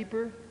scratch it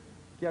deeper,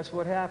 guess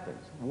what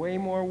happens? Way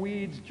more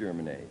weeds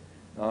germinate.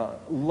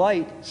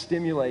 Light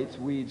stimulates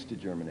weeds to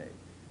germinate.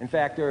 In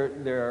fact,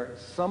 there are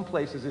some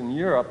places in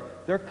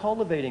Europe, they're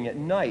cultivating at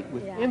night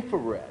with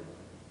infrared.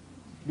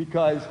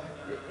 Because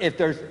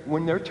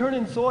when they're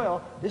turning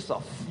soil, just a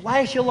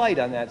flash of light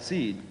on that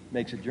seed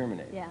makes it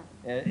germinate. Yeah.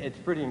 And it's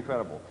pretty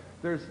incredible.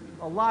 There's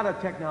a lot of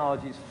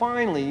technologies.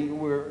 Finally,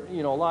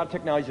 a lot of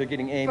technologies are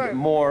getting aimed at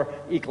more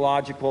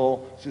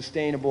ecological,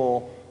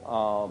 sustainable.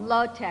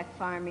 Low-tech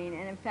farming,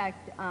 and in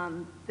fact,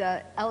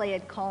 the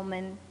Elliott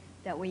Coleman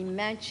that we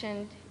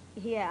mentioned,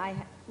 we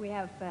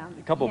have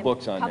a couple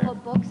books on there. A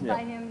couple books by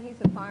him. He's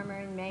a farmer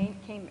in Maine,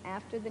 came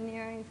after the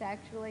Nearings,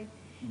 actually.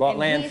 Bought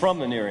land from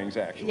the Nearings,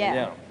 actually.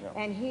 Yeah.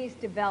 And he's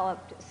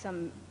developed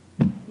some,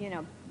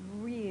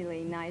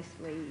 really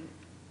nicely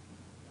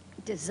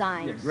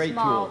designed great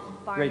small tools.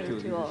 farming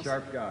Great tools. He's a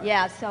sharp guy.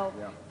 Yeah, so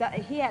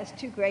he has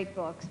 2 great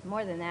books,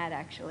 more than that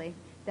actually,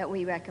 that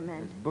we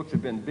recommend. His books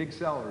have been big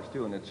sellers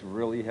too, and it's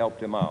really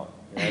helped him out.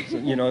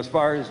 As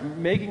far as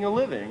making a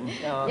living.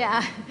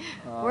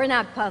 We're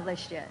not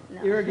published yet.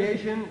 No.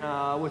 Irrigation,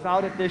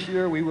 without it this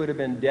year, we would have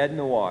been dead in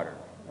the water.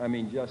 I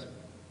mean,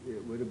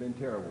 it would have been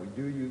terrible.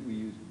 We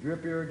use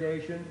drip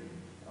irrigation,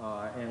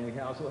 and we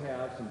also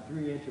have some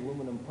 3-inch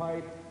aluminum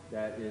pipe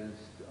that is,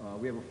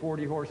 we have a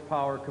 40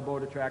 horsepower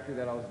Kubota tractor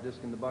that I was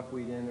disking the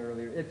buckwheat in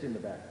earlier. It's in the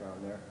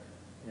background there.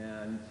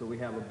 And so we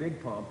have a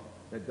big pump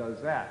that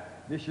does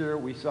that. This year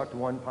we sucked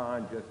one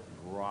pond just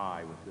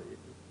dry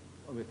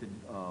with the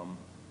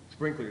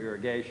sprinkler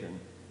irrigation.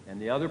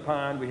 And the other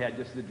pond we had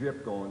just the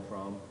drip going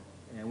from.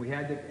 And we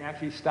had to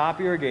actually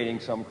stop irrigating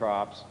some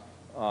crops.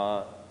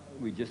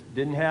 We just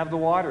didn't have the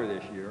water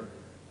this year.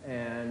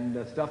 And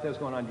the stuff that was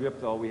going on drip,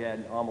 though, we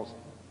had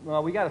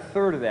we got a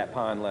third of that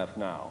pond left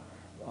now.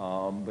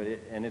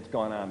 And it's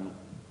gone on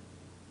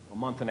a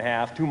month and a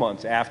half, 2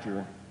 months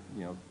after,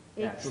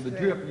 that. So the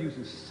drip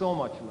uses so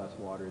much less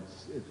water.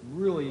 It's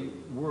really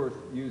worth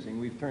using.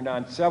 We've turned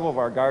on several of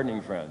our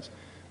gardening friends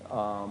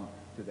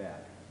to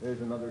that. There's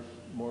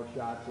more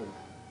shots of.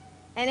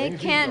 And it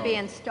can be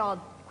installed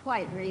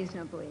quite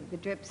reasonably, the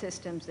drip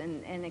systems,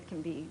 and it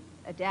can be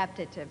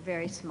adapted to a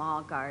very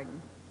small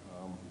garden.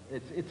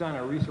 It's on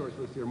our resource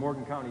list here.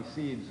 Morgan County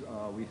Seeds,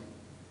 we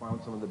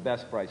found some of the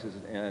best prices,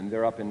 and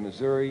they're up in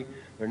Missouri.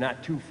 They're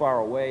not too far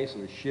away, so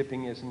the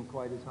shipping isn't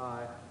quite as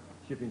high.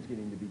 Shipping's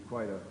getting to be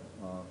quite a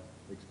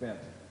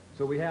expense.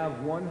 So we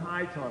have one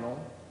high tunnel,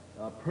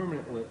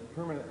 permanent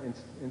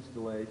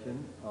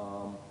installation.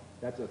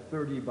 That's a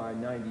 30 by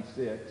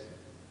 96.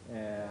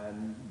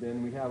 And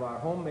then we have our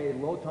homemade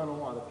low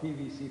tunnel on a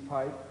PVC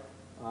pipe.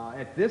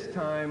 At this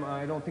time,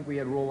 I don't think we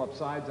had roll-up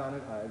sides on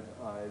it.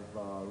 I've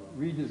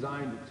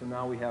redesigned it, so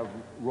now we have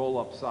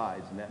roll-up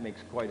sides, and that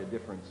makes quite a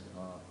difference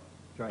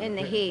trying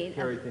to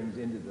carry things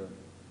into the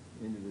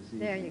season.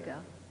 There you go.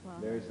 Wow.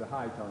 There's the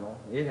high tunnel.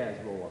 It has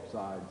roll-up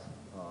sides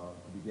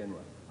to begin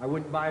with. I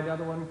wouldn't buy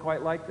another one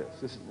quite like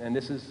this.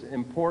 This is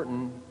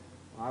important.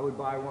 I would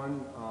buy one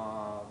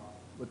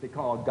what they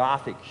call a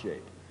Gothic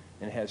shape,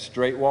 and it has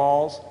straight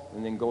walls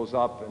and then goes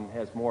up and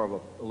has more of a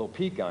little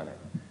peak on it.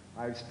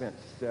 I've spent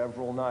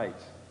several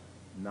nights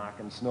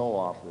knocking snow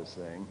off this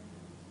thing.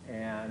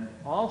 And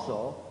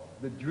also,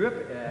 the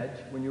drip edge,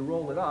 when you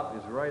roll it up,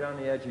 is right on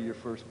the edge of your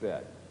first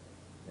bed.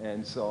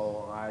 And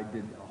so I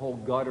did a whole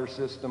gutter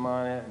system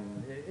on it,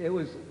 and it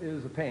was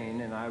a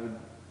pain, and I would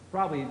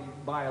probably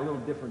buy a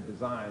little different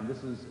design.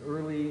 This is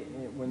early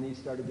when these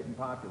started getting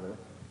popular.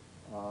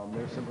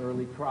 There's some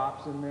early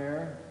crops in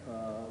there.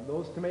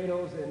 Those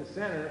tomatoes in the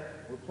center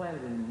were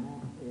planted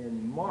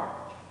in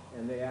March.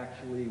 And they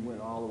actually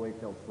went all the way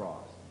till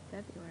frost.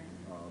 February.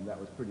 That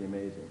was pretty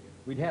amazing.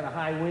 We'd had a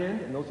high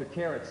wind, and those are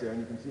carrots there, and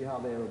you can see how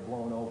they were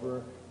blown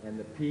over, and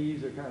the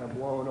peas are kind of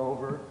blown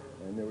over,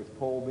 and there was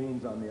pole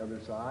beans on the other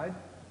side.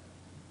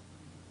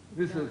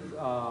 This is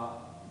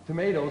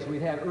tomatoes. We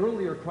had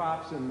earlier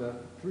crops in the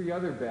 3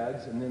 other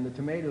beds, and then the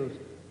tomatoes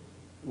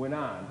went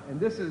on.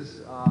 And this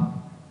is,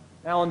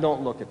 Alan,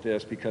 don't look at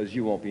this because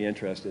you won't be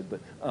interested,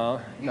 but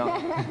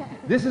no.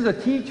 This is a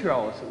tea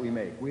trellis that we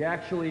make. We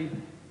actually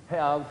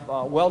have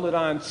welded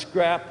on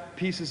scrap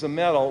pieces of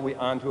metal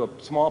onto a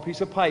small piece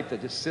of pipe that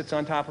just sits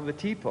on top of a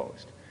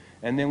T-post.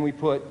 And then we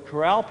put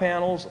corral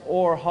panels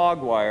or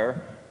hog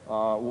wire,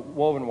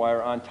 woven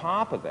wire, on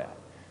top of that.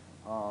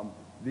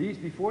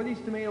 Before these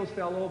tomatoes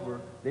fell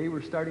over, they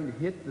were starting to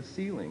hit the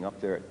ceiling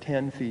up there at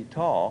 10 feet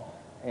tall,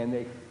 and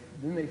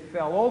then they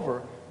fell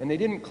over, and they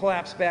didn't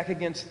collapse back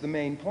against the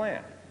main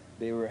plant.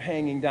 They were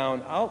hanging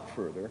down out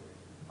further.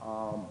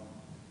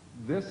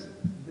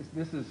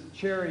 This is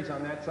cherries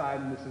on that side,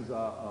 and this is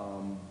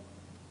a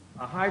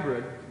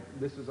hybrid.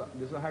 This is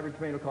a hybrid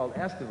tomato called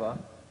Estiva.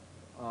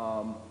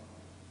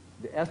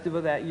 The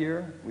Estiva that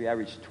year, we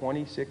averaged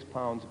 26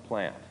 pounds a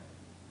plant,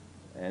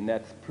 and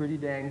that's pretty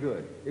dang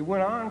good. It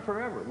went on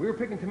forever. We were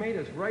picking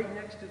tomatoes right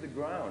next to the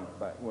ground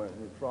when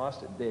it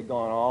frosted. They had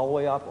gone all the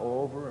way up,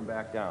 over, and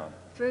back down.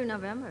 Through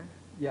November.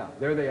 Yeah,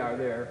 there they are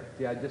there.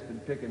 See, I'd just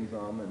been picking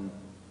some, and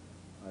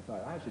I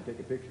thought, I should take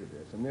a picture of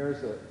this. And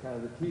there's kind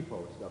of the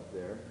T-post up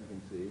there, you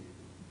can see.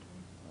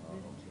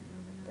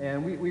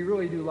 And we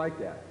really do like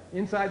that.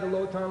 Inside the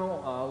low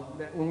tunnel,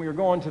 when we were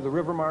going to the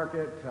river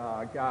market,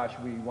 gosh,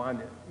 we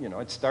wanted,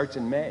 it starts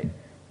in May.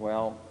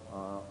 Well,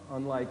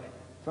 unlike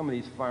some of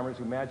these farmers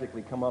who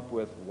magically come up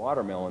with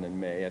watermelon in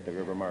May at the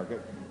river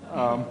market.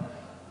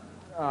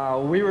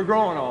 We were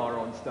growing all our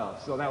own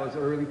stuff. So that was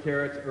early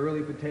carrots,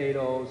 early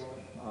potatoes,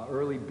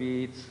 early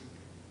beets,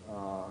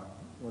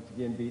 once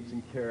again, beets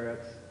and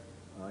carrots.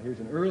 Here's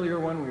an earlier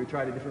one. We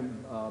tried a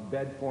different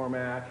bed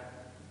format.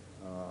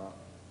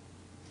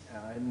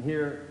 And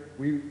here,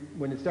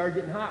 when it started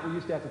getting hot, we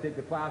used to have to take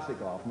the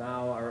plastic off.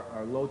 Now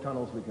our low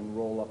tunnels, we can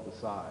roll up the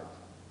sides.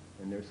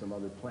 And there's some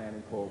other plant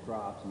and cold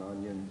crops and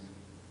onions.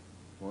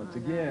 Once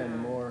again,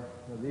 more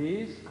of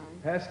these.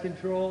 Pest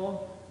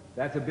control,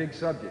 that's a big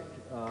subject.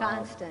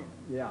 Constant.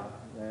 Yeah,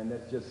 and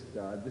that's just,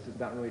 this is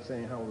not really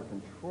saying how we're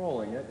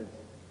controlling it.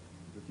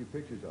 It's a few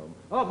pictures of them.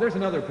 Oh, there's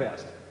another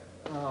pest.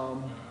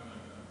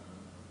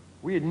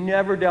 We had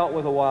never dealt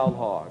with a wild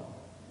hog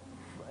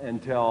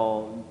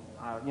until,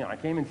 I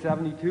came in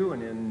 72,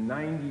 and in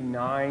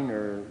 99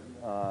 or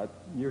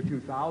year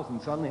 2000,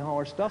 suddenly all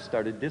our stuff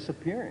started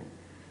disappearing.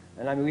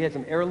 And I mean, we had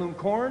some heirloom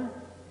corn,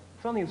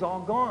 suddenly it was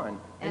all gone.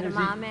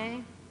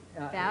 Edamame,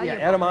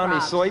 yeah, edamame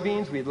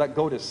soybeans, we had let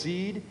go to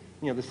seed.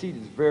 You know, the seed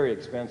is very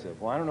expensive.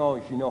 Well, I don't know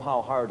if you know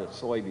how hard a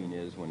soybean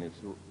is when it's,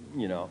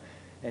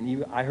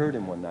 and I heard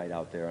him one night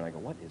out there, and I go,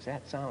 what is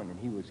that sound? And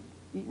he was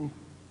eating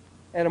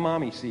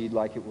edamame seed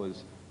like it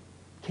was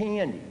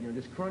candy,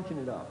 just crunching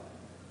it up.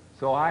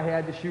 So I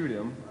had to shoot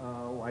him.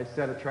 I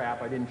set a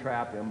trap. I didn't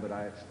trap him, but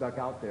I stuck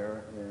out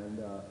there, and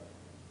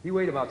he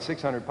weighed about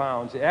 600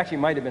 pounds. It actually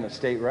might have been a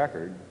state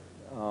record,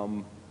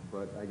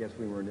 but I guess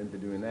we weren't into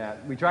doing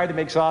that. We tried to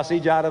make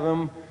sausage out of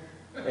him.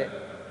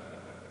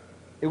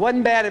 It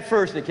wasn't bad at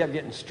first, and it kept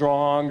getting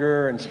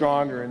stronger and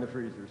stronger in the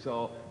freezer.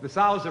 So the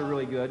sows are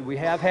really good. We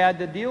have had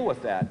to deal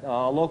with that.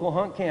 Local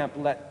hunt camp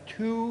let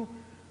 2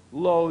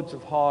 loads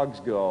of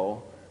hogs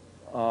go,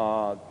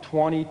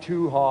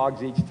 22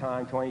 hogs each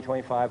time, 20,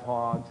 25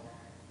 hogs.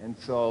 And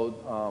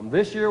so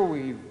this year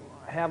we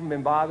haven't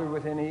been bothered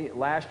with any.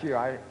 Last year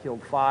I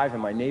killed 5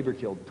 and my neighbor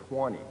killed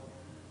 20.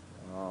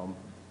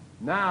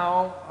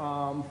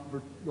 Now,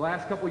 for the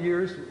last couple of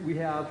years, we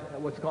have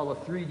what's called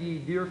a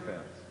 3D deer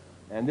fence.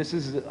 And this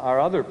is our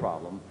other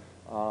problem.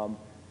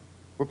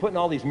 We're putting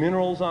all these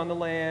minerals on the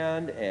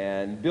land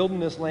and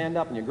building this land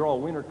up, and you grow a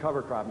winter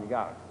cover crop, and you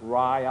got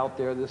rye out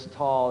there this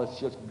tall, it's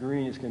just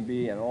green as can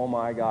be, and oh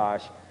my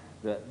gosh,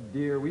 the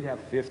deer, we'd have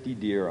 50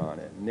 deer on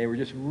it. And they were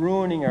just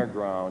ruining our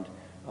ground.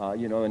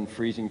 In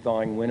freezing,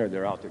 thawing winter,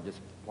 they're out there just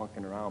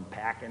plunking around,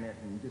 packing it,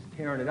 and just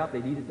tearing it up.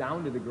 They'd eat it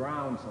down to the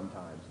ground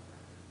sometimes.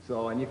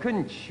 So, and you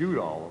couldn't shoot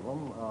all of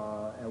them,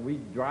 and we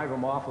drive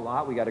them off a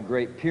lot. We got a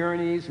Great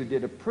Pyrenees who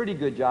did a pretty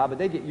good job, but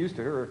they get used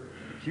to her.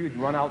 She would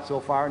run out so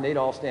far, and they'd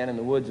all stand in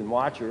the woods and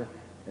watch her.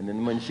 And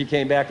then when she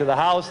came back to the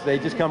house,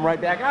 they'd just come right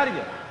back out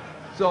again.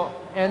 So,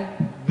 and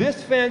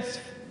this fence,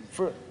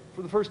 for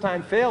the first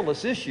time, failed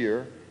us this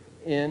year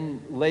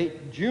in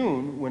late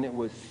June when it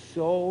was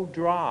so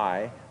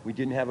dry, we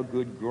didn't have a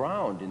good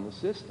ground in the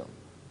system.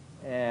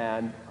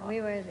 And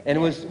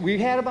we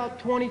had about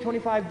 20,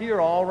 25 deer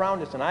all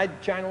around us, and I'd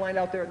shine a light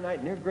out there at night,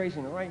 and they're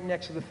grazing right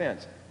next to the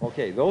fence.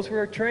 Okay, those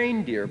were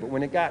trained deer, but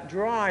when it got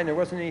dry and there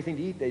wasn't anything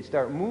to eat, they'd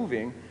start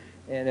moving,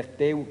 and if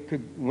they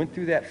went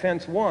through that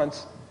fence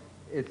once,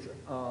 it's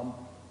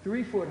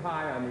 3 foot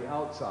high on the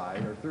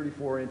outside, or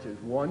 34 inches,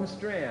 one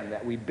strand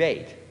that we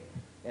bait,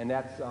 and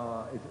that's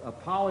it's a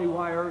poly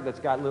wire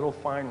that's got little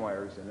fine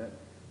wires in it,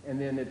 and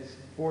then it's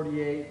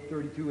 48,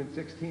 32, and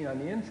 16 on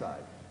the inside.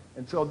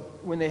 And so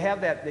when they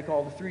have that, they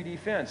call it a 3D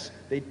fence,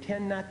 they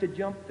tend not to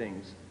jump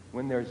things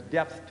when there's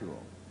depth to them.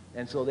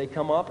 And so they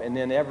come up, and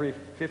then every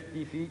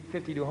 50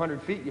 to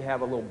 100 feet, you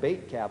have a little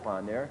bait cap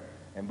on there.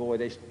 And boy,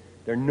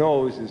 their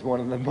nose is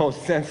one of the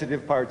most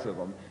sensitive parts of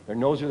them. Their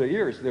nose or their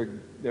ears,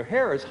 their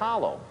hair is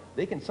hollow.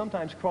 They can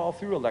sometimes crawl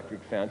through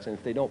electric fence, and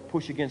if they don't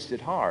push against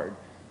it hard.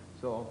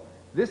 So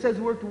this has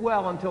worked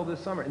well until this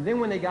summer. And then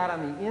when they got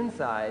on the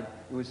inside,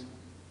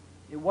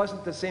 it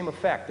wasn't the same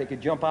effect. They could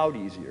jump out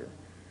easier.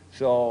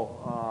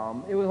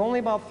 So it was only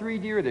about 3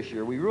 deer this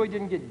year. We really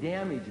didn't get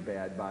damaged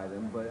bad by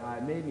them, but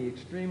it made me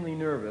extremely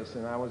nervous,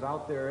 and I was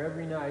out there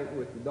every night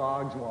with the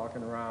dogs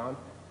walking around.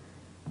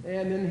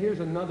 And then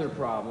here's another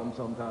problem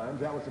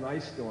sometimes. That was an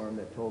ice storm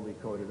that totally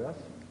coated us.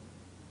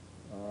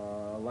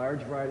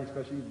 Large variety,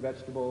 especially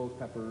vegetables,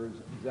 peppers,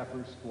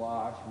 zephyr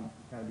squash. We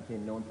kind of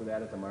became known for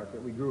that at the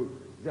market. We grew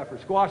zephyr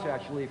squash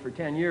actually for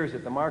 10 years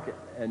at the market,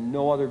 and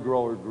no other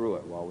grower grew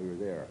it while we were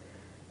there.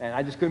 And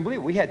I just couldn't believe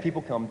it. We had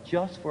people come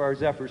just for our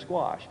zephyr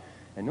squash,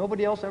 and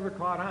nobody else ever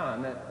caught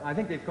on. I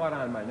think they've caught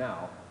on by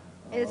now.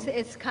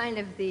 It's kind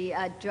of the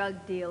drug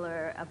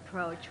dealer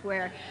approach,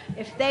 where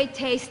if they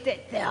taste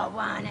it, they'll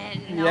want it,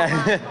 and they'll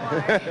want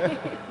more.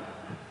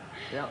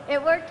 Yeah.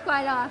 It worked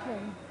quite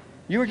often.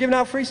 You were giving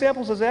out free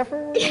samples of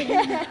zephyr?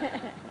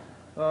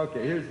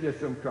 Okay, here's just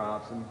some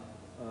crops. And,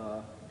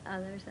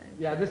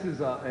 yeah, this is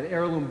an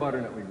heirloom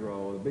butternut we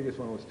grow. The biggest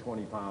one was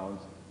 20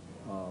 pounds.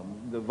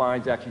 The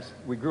vines actually,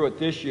 we grew it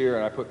this year,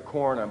 and I put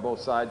corn on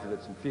both sides of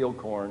it, some field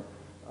corn,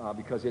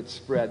 because it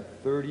spread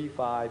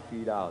 35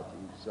 feet out to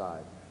each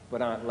side.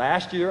 But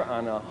last year,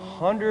 on a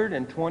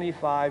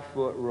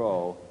 125-foot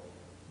row,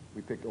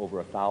 We picked over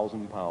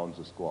 1,000 pounds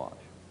of squash.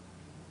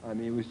 I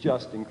mean, it was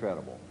just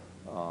incredible.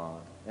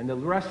 And the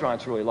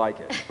restaurants really like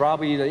it.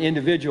 Probably the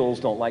individuals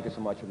don't like it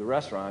so much of the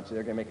restaurants.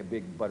 They're going to make a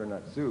big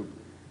butternut soup.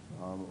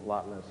 A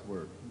lot less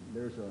work.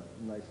 There's a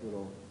nice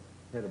little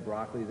head of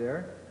broccoli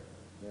there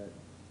that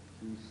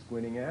she's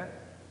squinting at.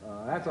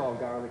 That's all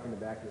garlic in the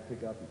back to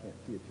pick up. You can't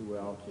see it too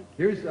well.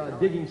 Here's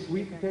digging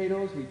sweet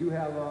potatoes. We do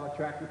have a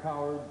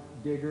tractor-powered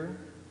digger.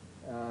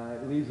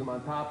 It leaves them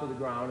on top of the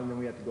ground, and then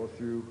we have to go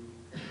through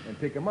and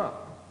pick them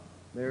up.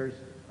 There's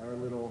our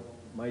little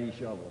mighty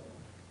shovel.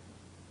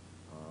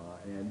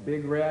 And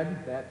Big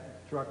Red,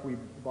 that truck we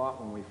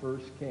bought when we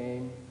first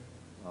came,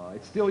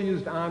 it's still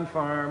used on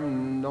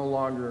farm, no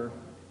longer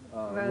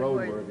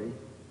roadworthy.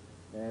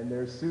 And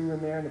there's Sue in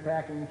there in the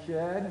packing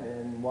shed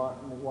and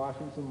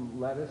washing some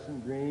lettuce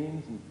and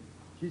greens. And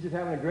she's just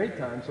having a great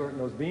time sorting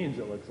those beans,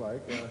 it looks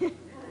like.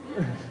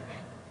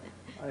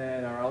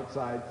 And our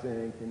outside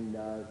sink and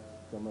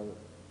some of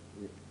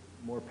the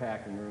more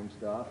packing room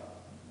stuff.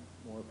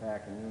 More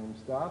packing room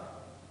stuff.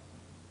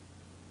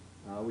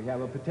 We have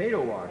a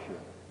potato washer.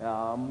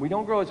 We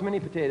don't grow as many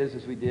potatoes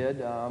as we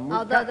did.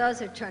 Although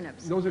those are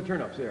turnips. Those are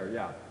turnips there,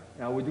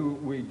 yeah.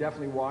 We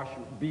definitely wash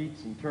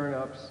beets and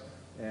turnips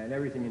and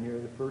everything in here.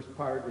 The first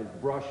part is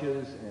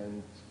brushes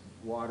and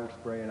water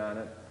spraying on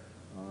it.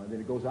 Then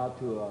it goes out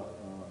to a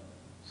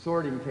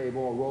sorting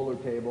table, a roller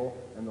table.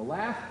 And the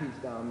last piece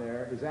down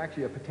there is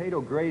actually a potato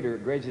grater.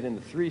 It grades it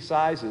into 3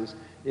 sizes.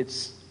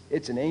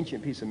 It's an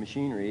ancient piece of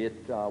machinery.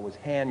 It was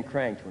hand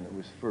cranked when it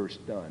was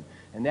first done.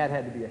 And that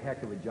had to be a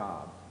heck of a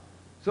job.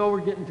 So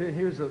we're getting to,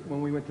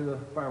 when we went to the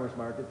farmer's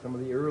market, some of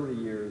the early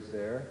years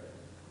there.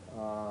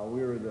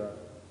 We were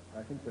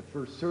I think the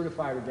first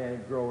certified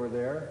organic grower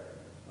there.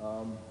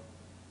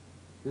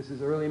 This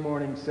is early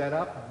morning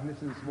setup.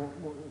 This is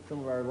some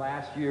of our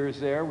last years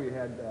there. We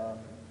had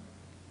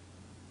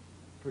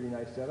pretty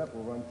nice setup.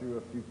 We'll run through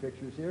a few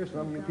pictures here.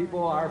 Some of you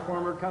people are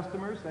former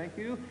customers. Thank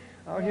you.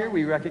 Out here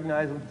we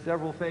recognize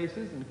several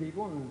faces and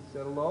people and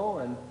said hello.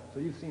 And so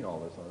you've seen all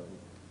this already.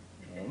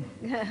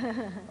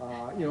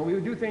 We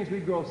would do things,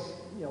 we'd grow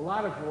a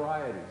lot of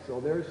varieties. So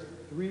there's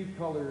 3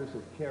 colors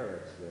of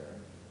carrots there.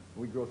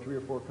 We'd grow 3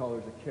 or 4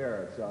 colors of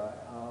carrots.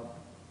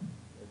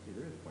 Let's see,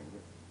 there is a point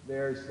here.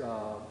 There's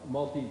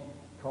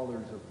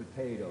multi-colors of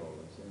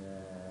potatoes,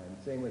 and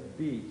same with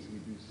beets. We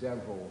do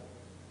several.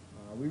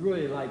 We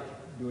really liked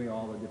doing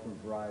all the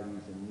different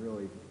varieties and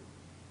really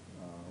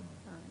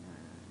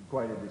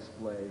quite a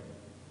display.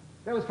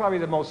 That was probably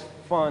the most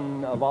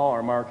fun of all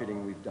our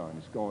marketing we've done,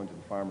 is going to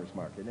the farmer's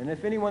market. And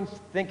if anyone's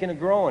thinking of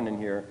growing in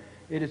here,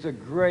 it is a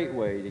great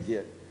way to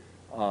get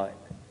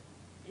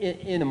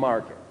in a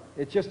market.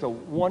 It's just a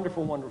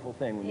wonderful, wonderful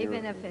thing when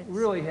even if it's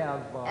really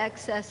have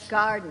excess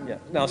garden. Yeah.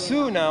 Now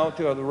Sue now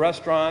to the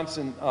restaurants,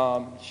 and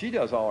she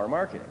does all our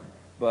marketing.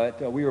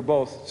 But we were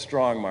both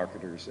strong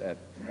marketers at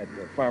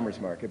the farmer's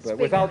market. But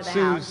without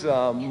Sue's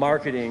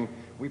marketing,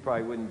 we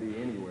probably wouldn't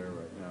be anywhere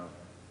right now.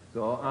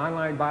 So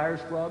Online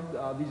Buyers Club,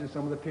 these are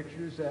some of the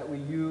pictures that we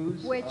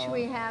use. Which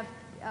we have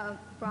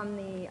from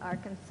the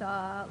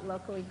Arkansas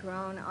locally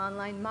grown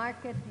online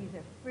market. These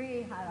are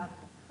free, hot off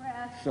the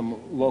press.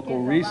 Some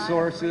local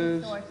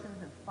resources. Resources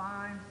of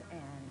farms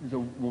and there's a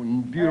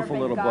beautiful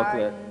little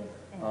booklet.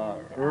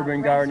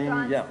 Urban gardening,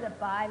 gardening, yeah. That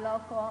buy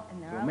local,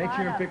 and there are So make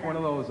sure and pick one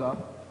of those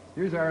up.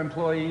 Here's our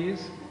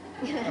employees.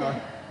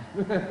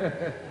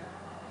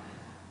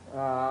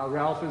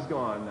 Ralph is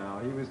gone now.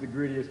 He was the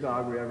greediest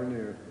dog we ever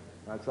knew.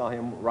 I saw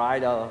him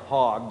ride a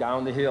hog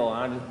down the hill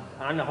on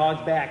the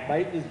hog's back,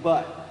 biting his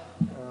butt.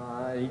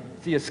 He'd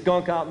see a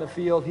skunk out in the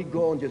field, he'd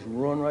go and just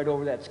run right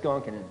over that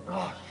skunk and then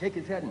shake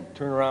his head and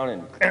turn around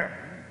and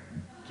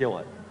kill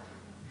it.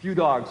 A few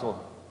dogs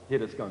will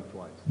hit a skunk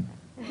twice.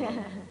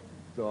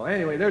 So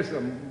anyway, that's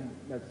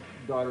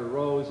daughter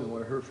Rose and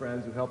one of her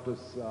friends who helped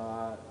us.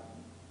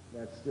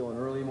 That's still an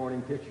early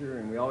morning picture,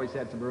 and we always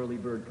had some early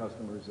bird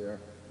customers there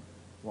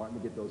wanting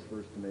to get those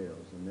first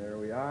tomatoes. And there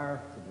we are,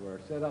 some of our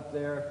setup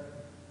there.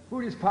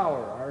 Food is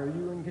power. Are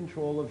you in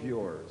control of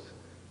yours?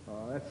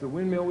 That's the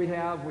windmill we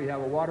have. We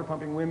have a water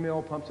pumping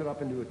windmill, pumps it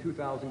up into a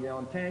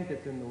 2,000-gallon tank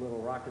that's in the little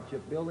rocket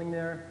ship building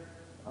there.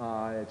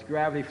 It's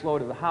gravity flow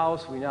to the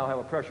house. We now have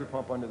a pressure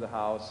pump under the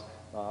house.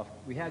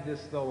 We had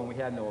this, though, when we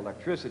had no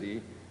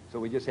electricity, so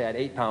we just had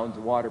 8 pounds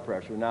of water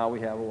pressure. Now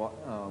we have,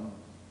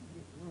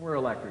 we're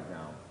electric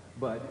now.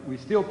 But we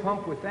still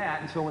pump with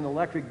that, and so when the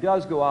electric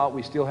does go out,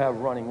 we still have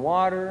running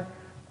water,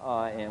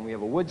 and we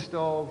have a wood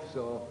stove.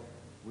 So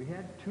we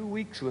had 2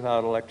 weeks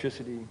without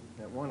electricity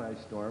at one ice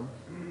storm.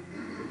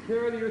 The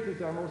care of the earth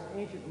is our most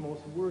ancient and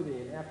most worthy,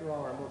 and after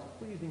all, our most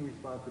pleasing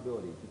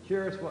responsibility. To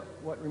cherish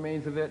what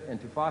remains of it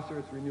and to foster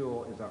its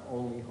renewal is our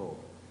only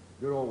hope.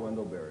 Good old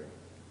Wendell Berry.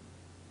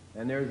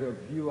 And there's a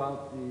view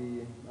out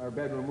our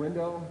bedroom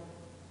window,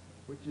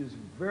 which is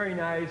very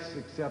nice,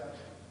 except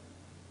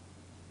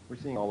we're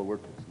seeing all the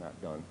work that's not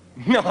done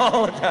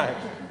all the time.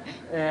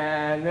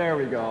 And there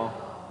we go.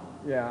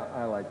 Yeah,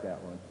 I like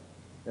that one.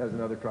 There's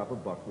another crop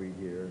of buckwheat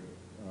here.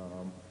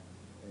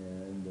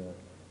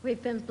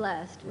 We've been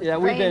blessed with yeah,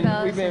 we've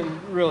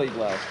been really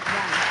blessed.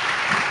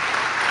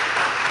 Yeah.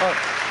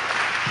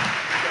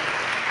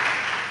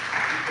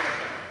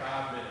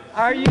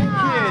 Are you kidding?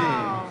 Sorry,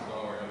 I'm so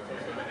sorry.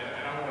 And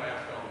I want to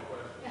ask all the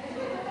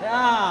questions.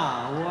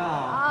 Ah,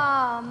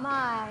 wow. Oh,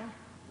 my.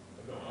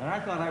 And I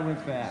thought I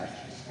went fast.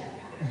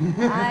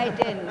 I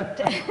didn't.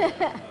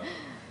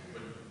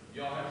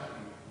 Y'all have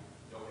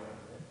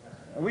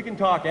some, We can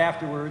talk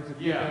afterwards.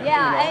 If you-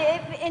 Yeah,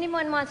 if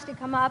anyone wants to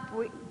come up,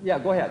 Yeah,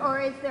 go ahead. or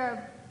is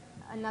there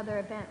another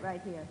event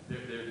right here? there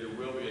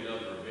will be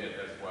another event,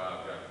 that's why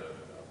I've got to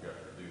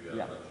do that.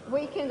 Yeah. I'm not sure.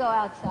 We can go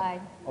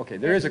outside. Okay,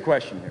 there is a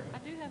question here. I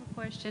do have a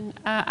question.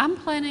 I'm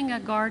planting a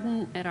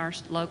garden at our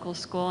local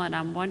school, and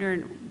I'm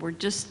wondering, we're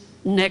just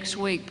next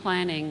week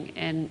planting,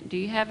 and do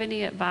you have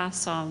any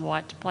advice on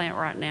what to plant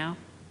right now?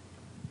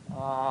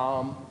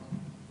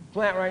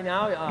 Plant right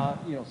now,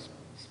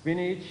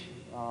 spinach.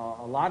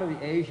 A lot of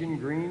the Asian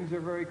greens are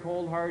very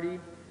cold hardy.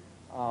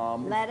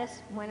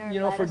 Lettuce, winter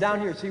For down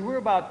here, lettuces. see, we're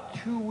about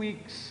 2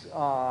 weeks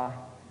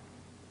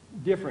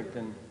different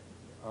than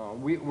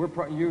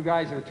you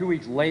guys are 2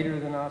 weeks later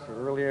than us or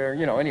earlier.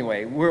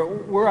 Anyway,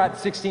 we're at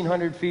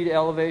 1,600 feet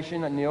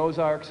elevation in the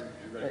Ozarks.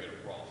 You're going to get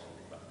a frost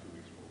about 2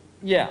 weeks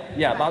before.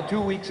 Yeah, about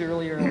 2 weeks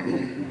earlier.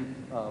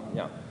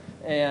 Yeah,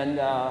 and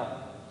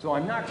so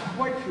I'm not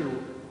quite sure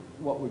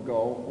what would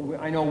go.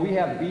 I know we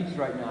have beets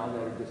right now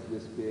that are just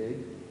this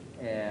big,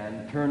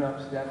 and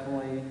turnips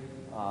definitely.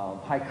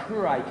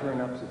 Haikuri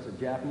turnips, it's a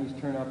Japanese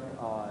turnip.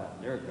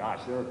 They're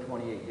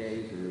 28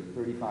 days or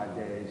 35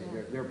 days.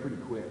 They're pretty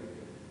quick.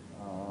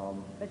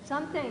 But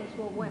some things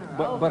will winter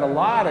But over. a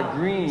lot of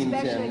greens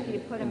Especially and, if you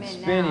put them and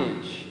in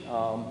spinach.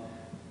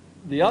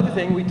 The other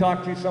thing, we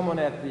talked to someone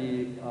at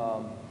the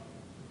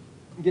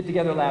get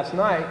together last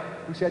night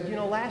who said,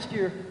 last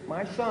year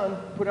my son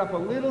put up a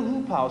little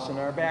hoop house in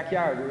our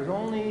backyard. It was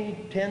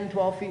only 10,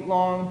 12 feet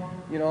long,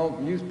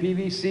 used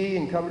PVC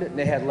and covered it, and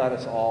they had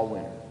lettuce all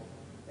winter.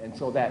 And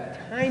so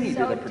that tiny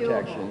So bit of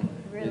protection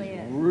doable.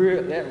 It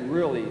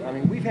really is. I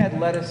mean, we've had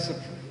lettuce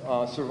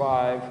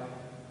survive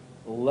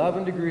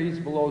 11 degrees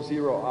below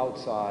zero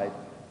outside,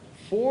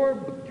 4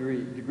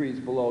 degrees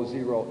below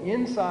zero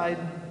inside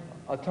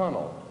a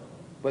tunnel.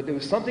 But there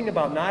was something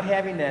about not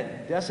having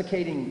that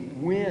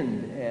desiccating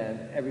wind and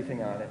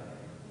everything on it.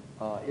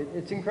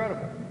 It's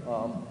incredible.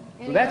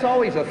 So that's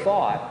always a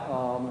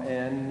thought.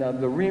 And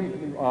the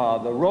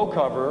row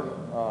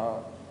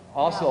cover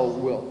also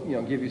will,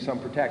 give you some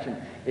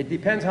protection. It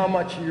depends how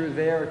much you're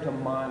there to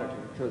monitor,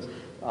 because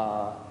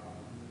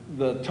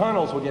the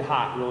tunnels will get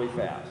hot really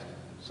fast.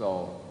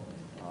 So,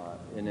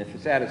 and if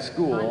it's at a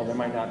school, there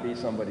might not be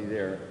somebody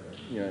there,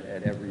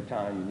 at every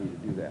time you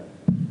need to do that.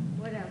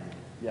 What else?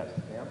 Yes,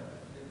 Sam?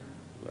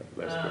 Last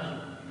question.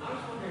 I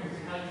was wondering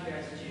how you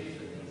guys choose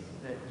the things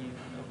that you.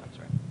 Oh, I'm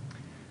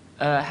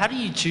sorry. How do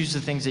you choose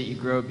the things that you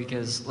grow?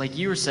 Because, like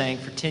you were saying,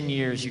 for 10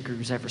 years you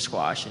grew zephyr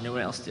squash and no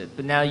one else did.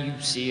 But now you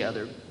see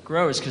other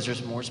growers because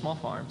there's more small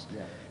farms.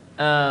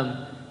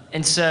 Yeah.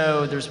 And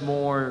so there's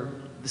more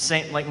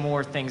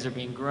more things are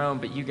being grown,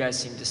 but you guys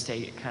seem to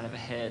stay kind of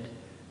ahead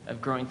of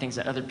growing things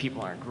that other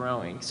people aren't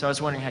growing. So I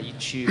was wondering how you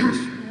choose.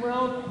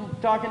 Well,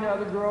 talking to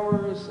other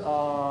growers,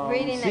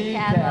 Reading the seed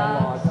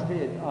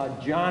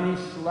catalogs. Johnny's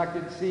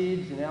Selected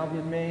Seeds in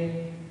Albion,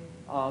 Maine.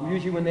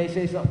 Usually when they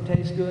say something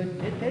tastes good,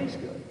 it tastes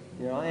good.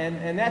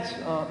 And that's,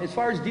 as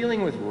far as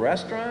dealing with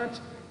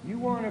restaurants, you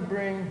want to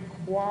bring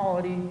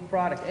quality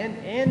product,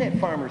 and at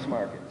farmers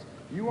markets.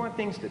 You want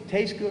things to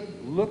taste good,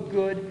 look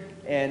good,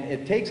 and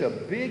it takes a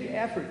big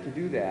effort to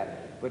do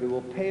that, but it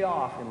will pay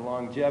off in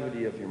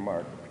longevity of your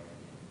market.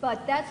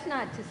 But that's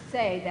not to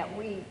say that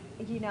we,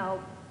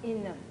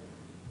 in the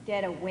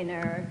dead of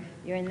winter,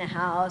 you're in the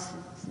house,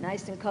 it's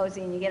nice and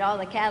cozy, and you get all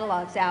the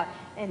catalogs out,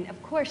 and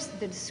of course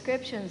the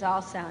descriptions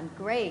all sound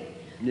great.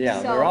 Yeah,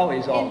 so they're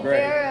always all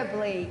great.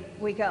 Invariably,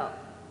 we go,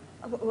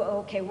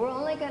 okay, we're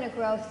only going to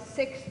grow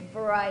 6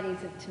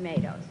 varieties of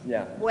tomatoes.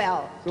 Yeah.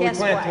 Well, So guess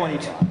we plant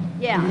what? 25.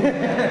 Yeah.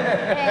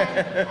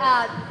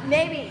 And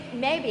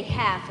maybe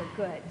half are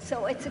good.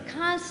 So it's a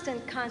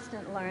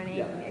constant learning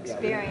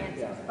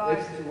experience as far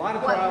as It's a lot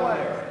of what trial and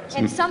works. error.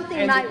 And something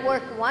And might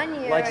work one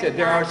year. Like I said, and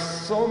there are not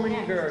so many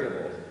next.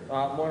 variables.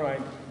 One of my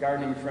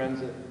gardening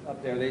friends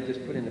up there, they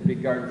just put in a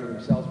big garden for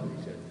themselves, but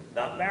he said,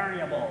 the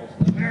variables.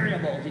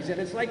 He said,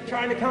 it's like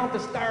trying to count the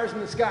stars in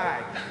the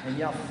sky. And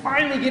you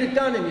finally get it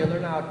done, and you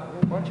learn out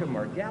a bunch of them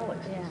are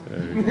galaxies.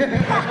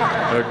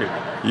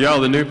 Yeah. Okay. Y'all,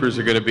 the Nuffers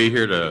are going to be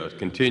here to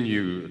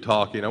continue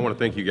talking. I want to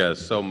thank you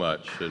guys so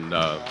much, and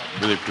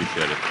really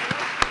appreciate it.